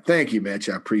them right. Thank you, Mitch.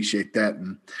 I appreciate that.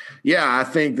 And I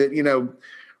think that,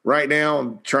 right now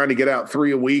I'm trying to get out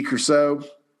 3 a week or so.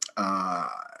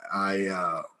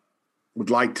 I would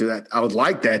like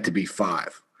that to be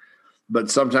 5. But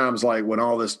sometimes, like when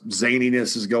all this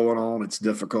zaniness is going on, it's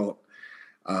difficult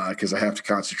because I have to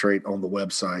concentrate on the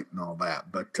website and all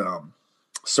that. But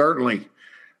certainly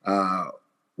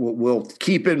we'll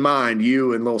keep in mind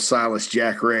you and little Silas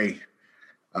Jack Ray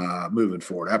moving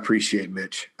forward. I appreciate it,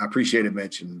 Mitch.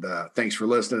 And thanks for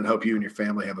listening. Hope you and your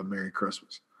family have a Merry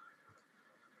Christmas.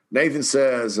 Nathan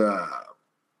says,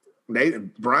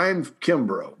 Brian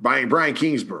Kingsborough.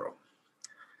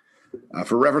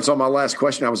 For reference on my last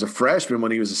question, I was a freshman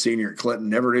when he was a senior at Clinton.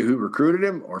 Never knew who recruited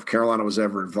him or if Carolina was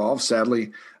ever involved.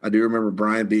 Sadly, I do remember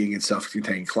Brian being in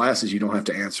self-contained classes. You don't have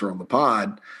to answer on the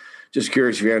pod. Just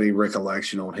curious if you had any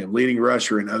recollection on him. Leading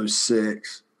rusher in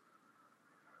 06.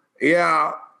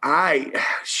 Yeah,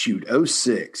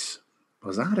 06.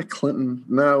 Was I at Clinton?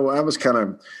 No, I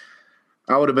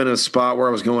would have been in a spot where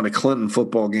I was going to Clinton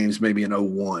football games maybe in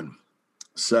 01.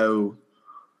 So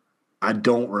I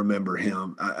don't remember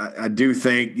him. I do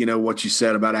think, what you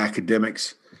said about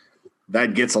academics,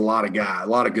 that gets a lot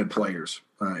of good players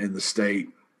in the state,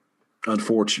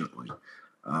 unfortunately.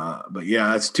 But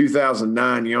yeah, that's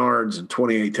 2,009 yards and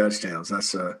 28 touchdowns.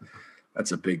 That's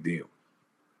a big deal.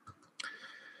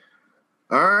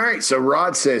 All right. So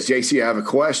Rod says, JC, I have a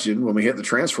question. When we hit the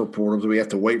transfer portal, do we have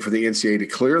to wait for the NCAA to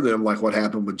clear them like what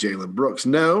happened with Jalen Brooks?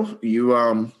 No,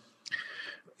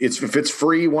 if it's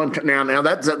free now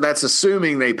that's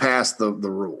assuming they passed the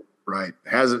rule, right? It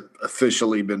hasn't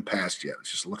officially been passed yet.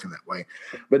 It's just looking that way.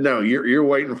 But no, you're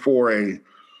waiting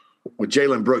with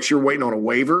Jalen Brooks, you're waiting on a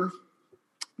waiver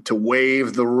to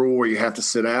waive the rule where you have to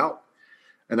sit out.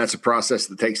 And that's a process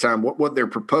that takes time. What they're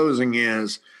proposing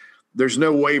is there's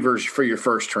no waivers for your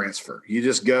first transfer. You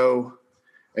just go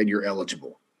and you're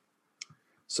eligible.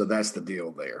 So that's the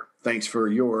deal there. Thanks for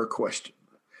your question.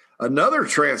 Another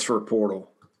transfer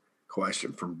portal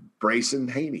question from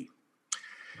Brayson Haney.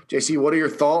 JC, what are your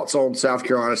thoughts on South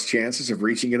Carolina's chances of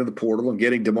reaching into the portal and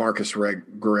getting DeMarcus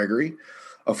Gregory,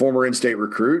 a former in-state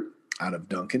recruit out of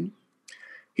Duncan?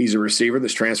 He's a receiver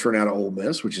that's transferring out of Ole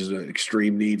Miss, which is an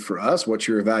extreme need for us. What's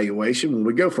your evaluation when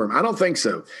we go for him? I don't think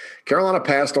so. Carolina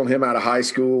passed on him out of high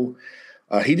school.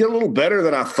 He did a little better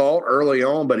than I thought early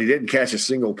on, but he didn't catch a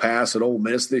single pass at Ole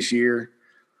Miss this year.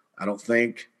 I don't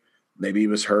think. Maybe he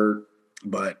was hurt.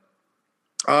 But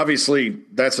obviously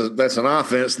that's an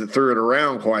offense that threw it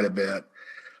around quite a bit.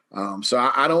 So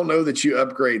I don't know that you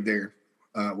upgrade there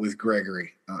with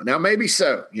Gregory. Now, maybe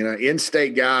so.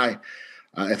 In-state guy.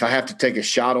 If I have to take a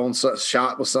shot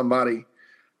with somebody,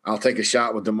 I'll take a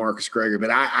shot with DeMarcus Gregory. But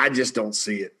I just don't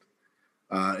see it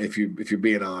if you're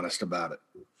being honest about it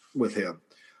with him.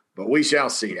 But we shall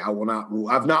see. I will not rule.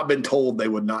 I've not been told they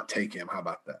would not take him. How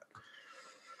about that?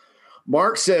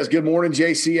 Mark says, good morning,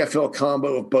 JC. I feel a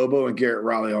combo of Bobo and Garrett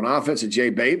Riley on offense and Jay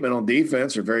Bateman on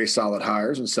defense are very solid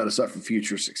hires and set us up for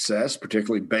future success,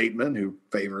 particularly Bateman, who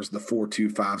favors the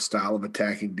 4-2-5 style of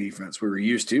attacking defense we were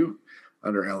used to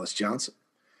under Ellis Johnson.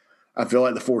 I feel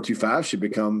like the 4-2-5 should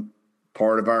become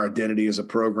part of our identity as a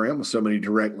program with so many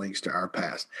direct links to our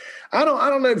past. I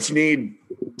don't know that you need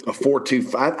a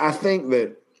 4-2-5.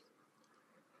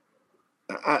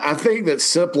 I think that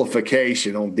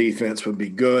simplification on defense would be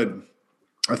good.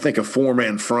 I think a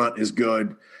 4-man front is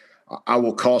good. I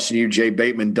will caution you, Jay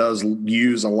Bateman does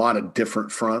use a lot of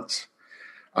different fronts.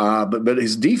 But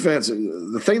his defense,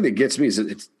 the thing that gets me is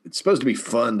it's supposed to be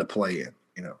fun to play in.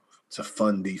 It's a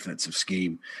fun defensive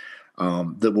scheme.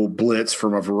 That will blitz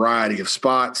from a variety of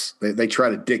spots. They try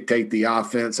to dictate the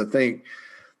offense. I think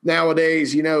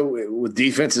nowadays, with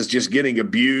defenses just getting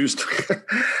abused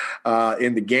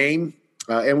in the game,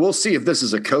 and we'll see if this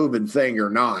is a COVID thing or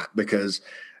not, because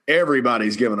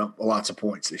everybody's given up lots of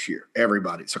points this year.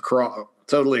 Everybody. It's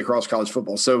totally across college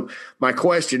football. So my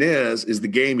question is the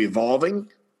game evolving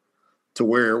to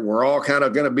where we're all kind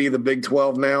of going to be the Big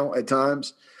 12 now at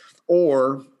times?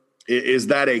 Or is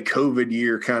that a COVID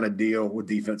year kind of deal with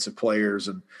defensive players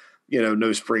and,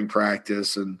 no spring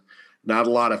practice and not a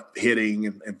lot of hitting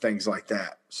and things like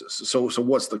that? So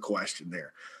what's the question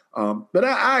there? But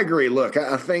I agree. Look,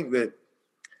 I think that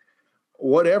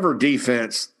whatever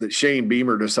defense that Shane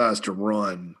Beamer decides to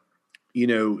run,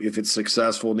 if it's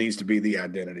successful, needs to be the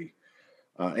identity.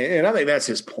 And I think that's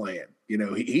his plan.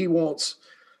 He wants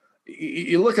 –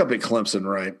 you look up at Clemson,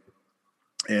 right,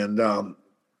 and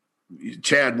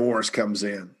Chad Morris comes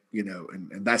in,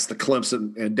 and that's the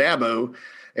Clemson. And Dabo,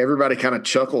 everybody kind of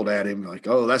chuckled at him like,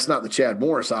 oh, that's not the Chad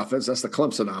Morris offense. That's the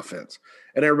Clemson offense.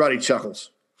 And everybody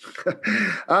chuckles.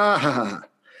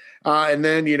 And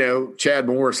then, Chad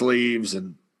Morris leaves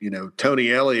and,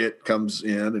 Tony Elliott comes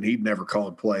in and he'd never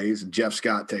called plays and Jeff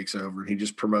Scott takes over and he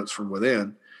just promotes from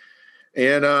within.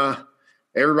 And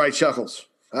everybody chuckles.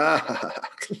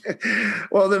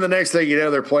 Well, then the next thing you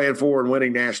know, they're playing for and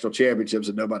winning national championships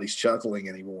and nobody's chuckling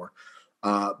anymore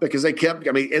because they kept –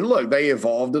 and look, they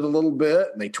evolved it a little bit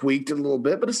and they tweaked it a little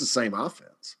bit, but it's the same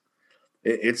offense.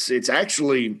 It's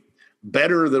actually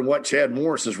better than what Chad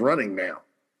Morris is running now,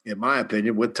 in my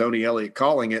opinion, with Tony Elliott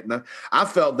calling it. And I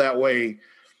felt that way –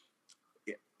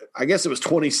 I guess it was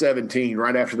 2017,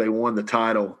 right after they won the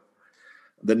title.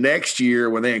 The next year,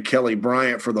 when they had Kelly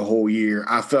Bryant for the whole year,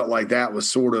 I felt like that was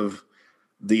sort of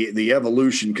the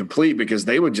evolution complete, because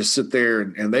they would just sit there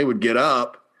and they would get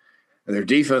up, and their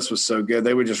defense was so good,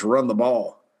 they would just run the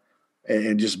ball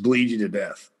and just bleed you to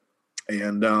death.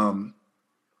 And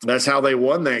that's how they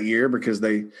won that year, because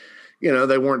they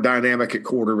weren't dynamic at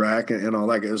quarterback and all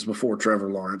that. It was before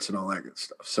Trevor Lawrence and all that good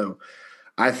stuff. So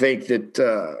I think that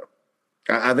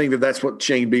that's what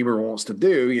Shane Beamer wants to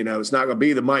do. It's not going to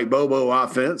be the Mike Bobo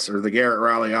offense or the Garrett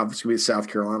Riley offense. It's going to be the South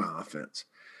Carolina offense.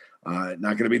 Not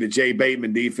going to be the Jay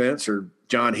Bateman defense or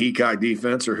John Heacock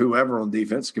defense or whoever on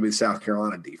defense. It's going to be the South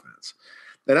Carolina defense.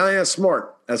 And I think that's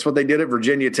smart. That's what they did at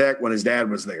Virginia Tech when his dad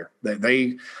was there.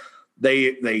 They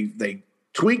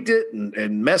tweaked it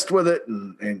and messed with it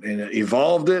and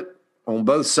evolved it on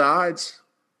both sides,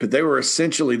 but they were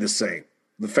essentially the same.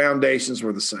 The foundations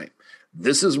were the same.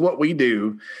 This is what we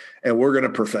do, and we're going to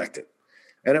perfect it.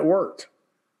 And it worked.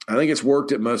 I think it's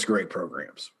worked at most great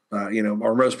programs,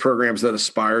 or most programs that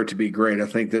aspire to be great. I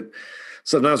think that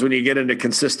sometimes when you get into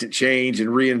consistent change and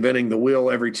reinventing the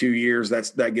wheel every 2 years,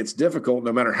 that gets difficult,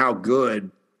 no matter how good,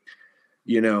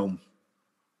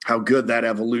 how good that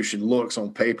evolution looks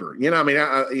on paper.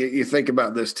 You think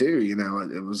about this too,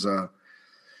 it was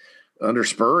under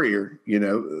Spurrier,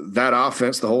 that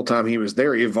offense the whole time he was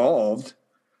there evolved,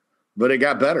 but it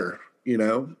got better,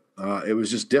 it was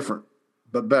just different,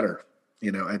 but better,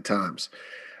 at times.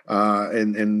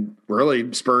 And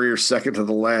really Spurrier's second to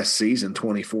the last season,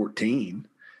 2014,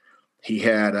 he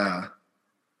had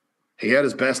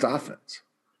his best offense.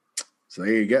 So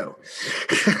there you go.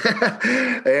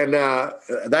 And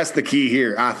that's the key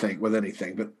here, I think, with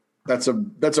anything. But that's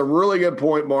a really good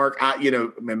point, Mark.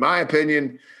 In my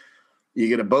opinion, you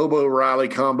get a Bobo Riley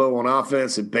combo on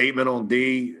offense and Bateman on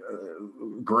D.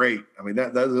 Great. I mean,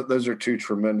 those are two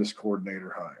tremendous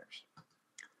coordinator hires.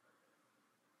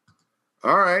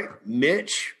 All right.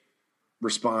 Mitch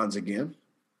responds again.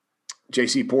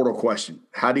 JC Portal question.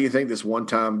 How do you think this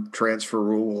one-time transfer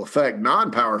rule will affect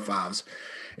non-Power Fives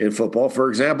in football? For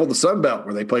example, the Sun Belt,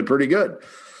 where they play pretty good.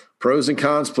 Pros and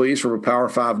cons, please, from a Power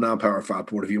Five, non-Power Five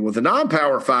point of view. With a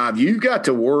non-Power Five, you've got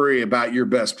to worry about your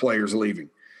best players leaving.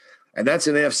 And that's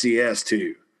an FCS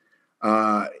too.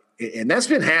 And that's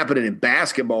been happening in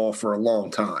basketball for a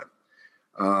long time.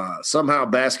 Somehow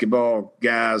basketball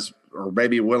guys are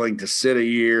maybe willing to sit a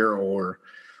year, or,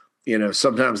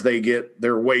 sometimes they get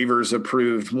their waivers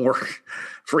approved more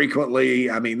frequently.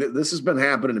 I mean, this has been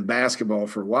happening in basketball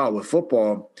for a while. With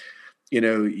football,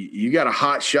 you got a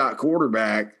hot shot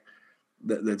quarterback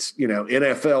that's,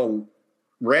 NFL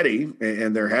ready,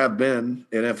 and there have been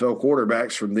NFL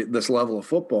quarterbacks from this level of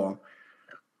football,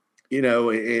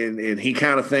 and he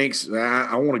kind of thinks,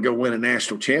 I want to go win a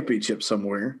national championship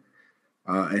somewhere,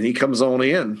 and he comes on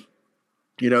in.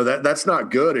 That's not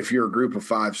good if you're a group of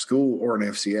five school or an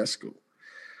FCS school.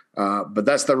 But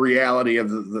that's the reality of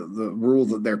the rule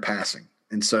that they're passing.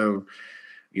 And so,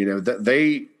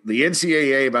 the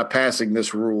NCAA, by passing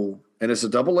this rule, and it's a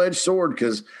double-edged sword,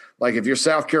 because like if you're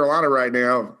South Carolina right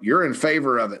now, you're in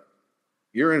favor of it.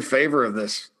 You're in favor of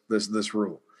this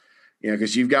rule,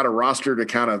 because you've got a roster to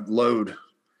kind of load.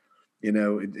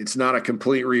 It's not a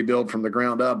complete rebuild from the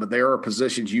ground up, but there are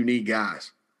positions you need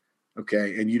guys.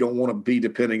 Okay. And you don't want to be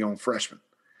depending on freshmen.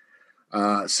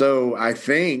 So I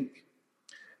think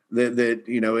that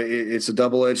it's a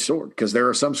double-edged sword, because there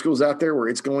are some schools out there where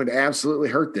it's going to absolutely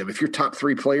hurt them. If your top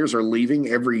three players are leaving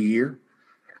every year,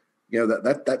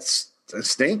 that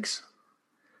stinks.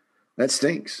 That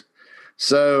stinks.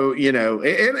 So,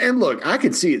 and look, I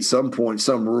could see at some point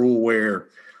some rule where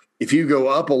if you go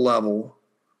up a level,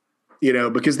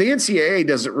 because the NCAA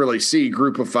doesn't really see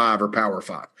group of five or Power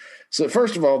Five. So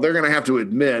first of all, they're going to have to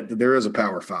admit that there is a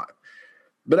Power Five.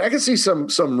 But I can see some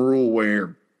rule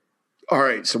where, all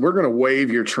right, so we're going to waive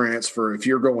your transfer if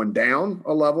you're going down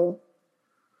a level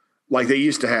like they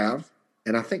used to have,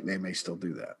 and I think they may still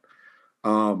do that,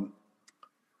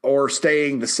 or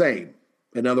staying the same.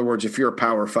 In other words, if you're a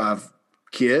Power Five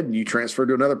kid and you transfer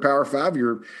to another Power Five,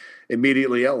 you're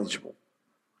immediately eligible.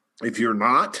 If you're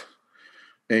not,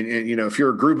 and if you're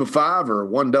a group of five or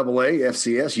one AA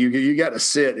FCS, you got to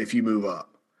sit if you move up.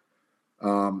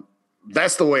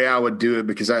 That's the way I would do it,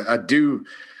 because I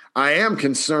am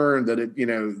concerned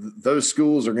that those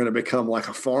schools are going to become like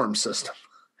a farm system.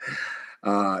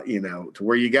 To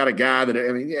where you got a guy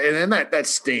and that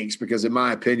stinks, because in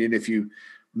my opinion, if you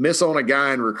miss on a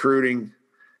guy in recruiting,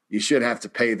 you should have to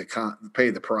pay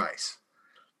the price.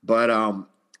 But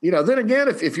then again,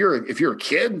 if you're a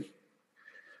kid.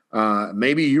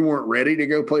 Maybe you weren't ready to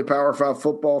go play Power Five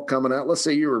football coming out. Let's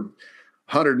say you were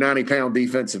 190-pound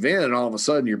defensive end, and all of a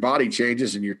sudden your body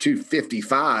changes and you're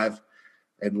 255,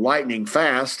 and lightning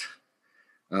fast,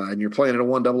 and you're playing at a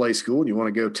 1AA school and you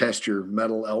want to go test your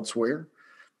mettle elsewhere,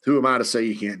 who am I to say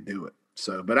you can't do it?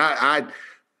 So, but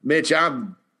Mitch,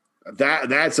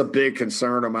 that's a big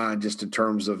concern of mine just in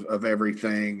terms of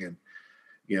everything and,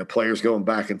 players going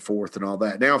back and forth and all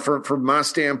that. Now, from my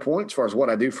standpoint, as far as what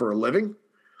I do for a living,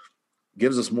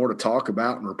 gives us more to talk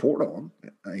about and report on.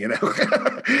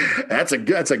 That's a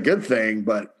good thing.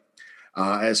 But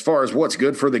as far as what's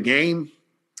good for the game,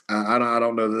 I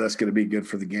don't know that that's going to be good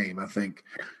for the game. I think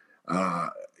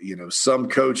some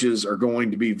coaches are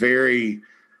going to be very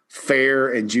fair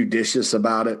and judicious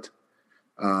about it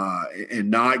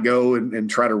and not go and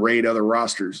try to raid other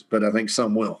rosters. But I think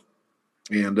some will.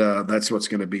 And that's what's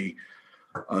going to be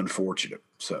unfortunate.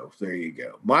 So there you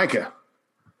go. Micah,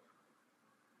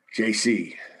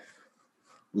 JC,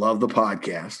 love the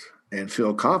podcast and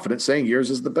feel confident saying yours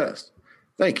is the best.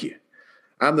 Thank you.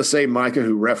 I'm the same Micah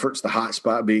who referenced the hot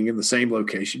spot being in the same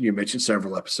location you mentioned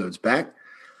several episodes back.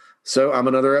 So I'm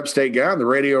another upstate guy, and the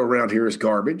radio around here is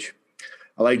garbage.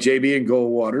 I like JB and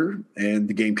Goldwater and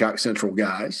the Gamecock Central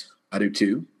guys. I do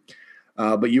too.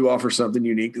 But you offer something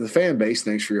unique to the fan base.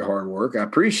 Thanks for your hard work. I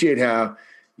appreciate how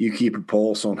you keep a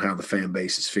pulse on how the fan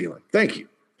base is feeling. Thank you.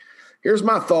 Here's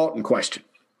my thought and question.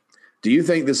 Do you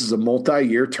think this is a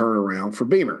multi-year turnaround for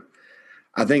Beamer?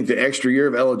 I think the extra year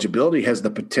of eligibility has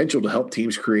the potential to help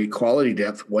teams create quality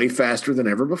depth way faster than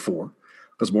ever before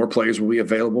because more players will be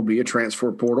available via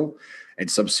transfer portal and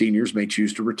some seniors may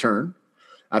choose to return.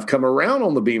 I've come around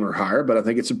on the Beamer hire, but I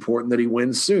think it's important that he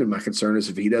wins soon. My concern is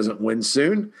if he doesn't win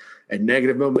soon and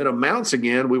negative momentum mounts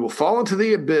again, we will fall into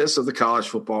the abyss of the college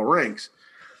football ranks.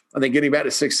 I think getting back to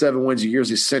 6-7 wins a year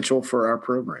is essential for our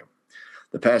program.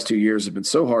 The past 2 years have been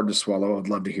so hard to swallow. I'd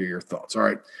love to hear your thoughts. All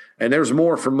right. And there's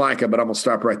more from Micah, but I'm going to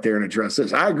stop right there and address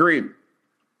this. I agree.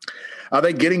 I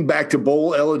think getting back to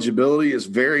bowl eligibility is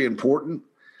very important.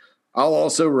 I'll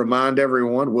also remind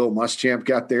everyone Will Muschamp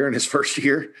got there in his first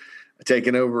year,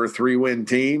 taking over a 3-win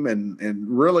team and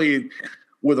really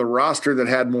with a roster that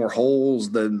had more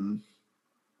holes than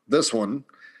this one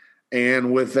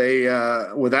and with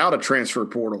without a transfer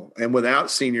portal and without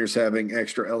seniors having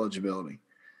extra eligibility.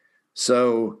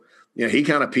 So, he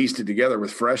kind of pieced it together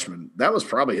with freshmen. That was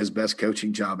probably his best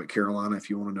coaching job at Carolina, if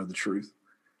you want to know the truth,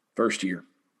 first year.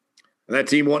 And that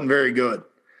team wasn't very good,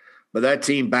 but that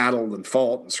team battled and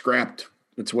fought and scrapped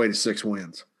its way to 6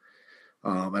 wins.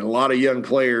 And a lot of young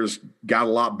players got a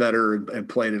lot better and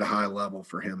played at a high level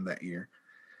for him that year.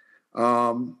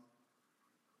 So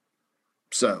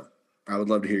I would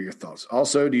love to hear your thoughts.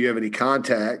 Also, do you have any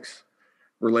contacts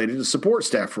related to support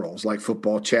staff roles like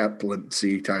football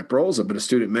chaplaincy type roles? I've been a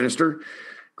student minister,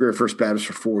 Greer First Baptist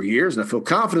for 4 years, and I feel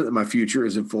confident that my future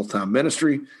is in full-time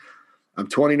ministry. I'm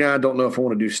 29. Don't know if I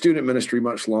want to do student ministry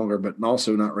much longer, but I'm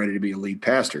also not ready to be a lead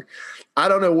pastor. I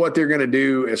don't know what they're going to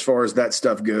do as far as that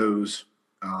stuff goes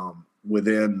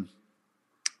within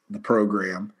the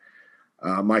program.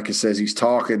 Micah says he's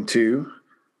talking to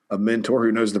a mentor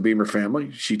who knows the Beamer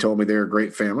family. She told me they're a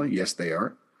great family. Yes, they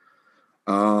are.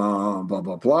 Blah,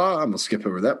 blah, blah. I'm going to skip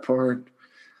over that part.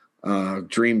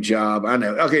 Dream job. I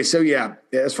know. Okay, so yeah,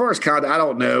 as far as content, I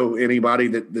don't know anybody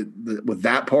that with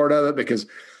that part of it because,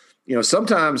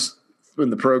 sometimes in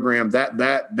the program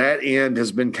that end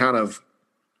has been kind of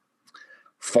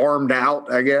farmed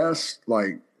out, I guess.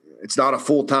 Like it's not a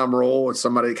full-time role. It's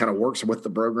somebody that kind of works with the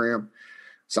program.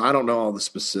 So I don't know all the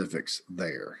specifics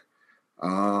there.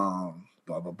 Blah,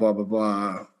 blah, blah, blah,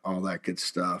 blah, all that good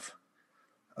stuff.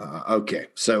 Okay,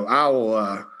 so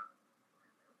I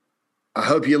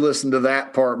hope you listen to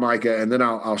that part, Micah, and then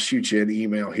I'll shoot you an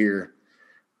email here.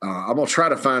 I'm going to try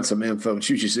to find some info and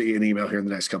shoot you an email here in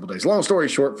the next couple of days. Long story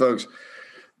short, folks,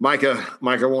 Micah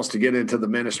wants to get into the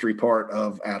ministry part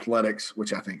of athletics,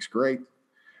 which I think is great.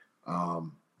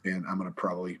 And I'm going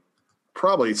to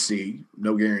probably see,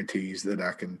 no guarantees that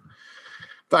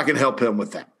if I can help him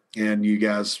with that. And you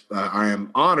guys, I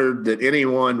am honored that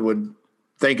anyone would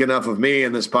think enough of me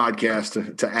in this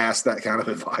podcast to ask that kind of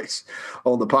advice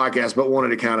on the podcast, but wanted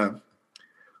to kind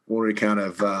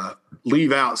of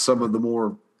leave out some of the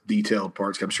more detailed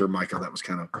parts. I'm sure, Michael, that was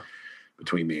kind of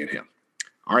between me and him.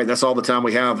 All right, that's all the time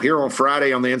we have here on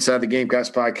Friday on the Inside the Gamecocks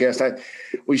podcast.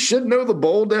 We should know the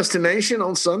bowl destination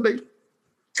on Sunday.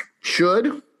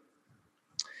 Should.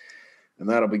 And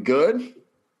that'll be good.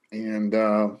 And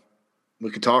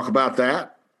we could talk about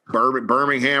that.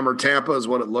 Birmingham or Tampa is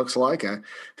what it looks like. If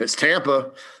it's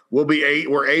Tampa,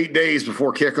 we're 8 days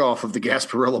before kickoff of the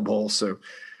Gasparilla Bowl, so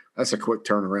that's a quick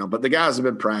turnaround. But the guys have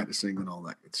been practicing and all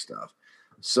that good stuff.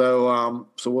 So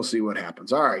we'll see what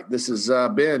happens. All right, this has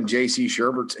been J.C.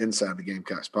 Sherbert's Inside the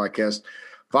Gamecocks podcast,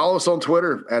 Follow us on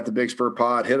Twitter at the Big Spur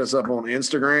Pod. Hit us up on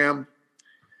Instagram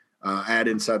at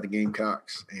Inside the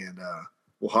Gamecocks. And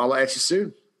we'll holla at you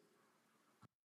soon.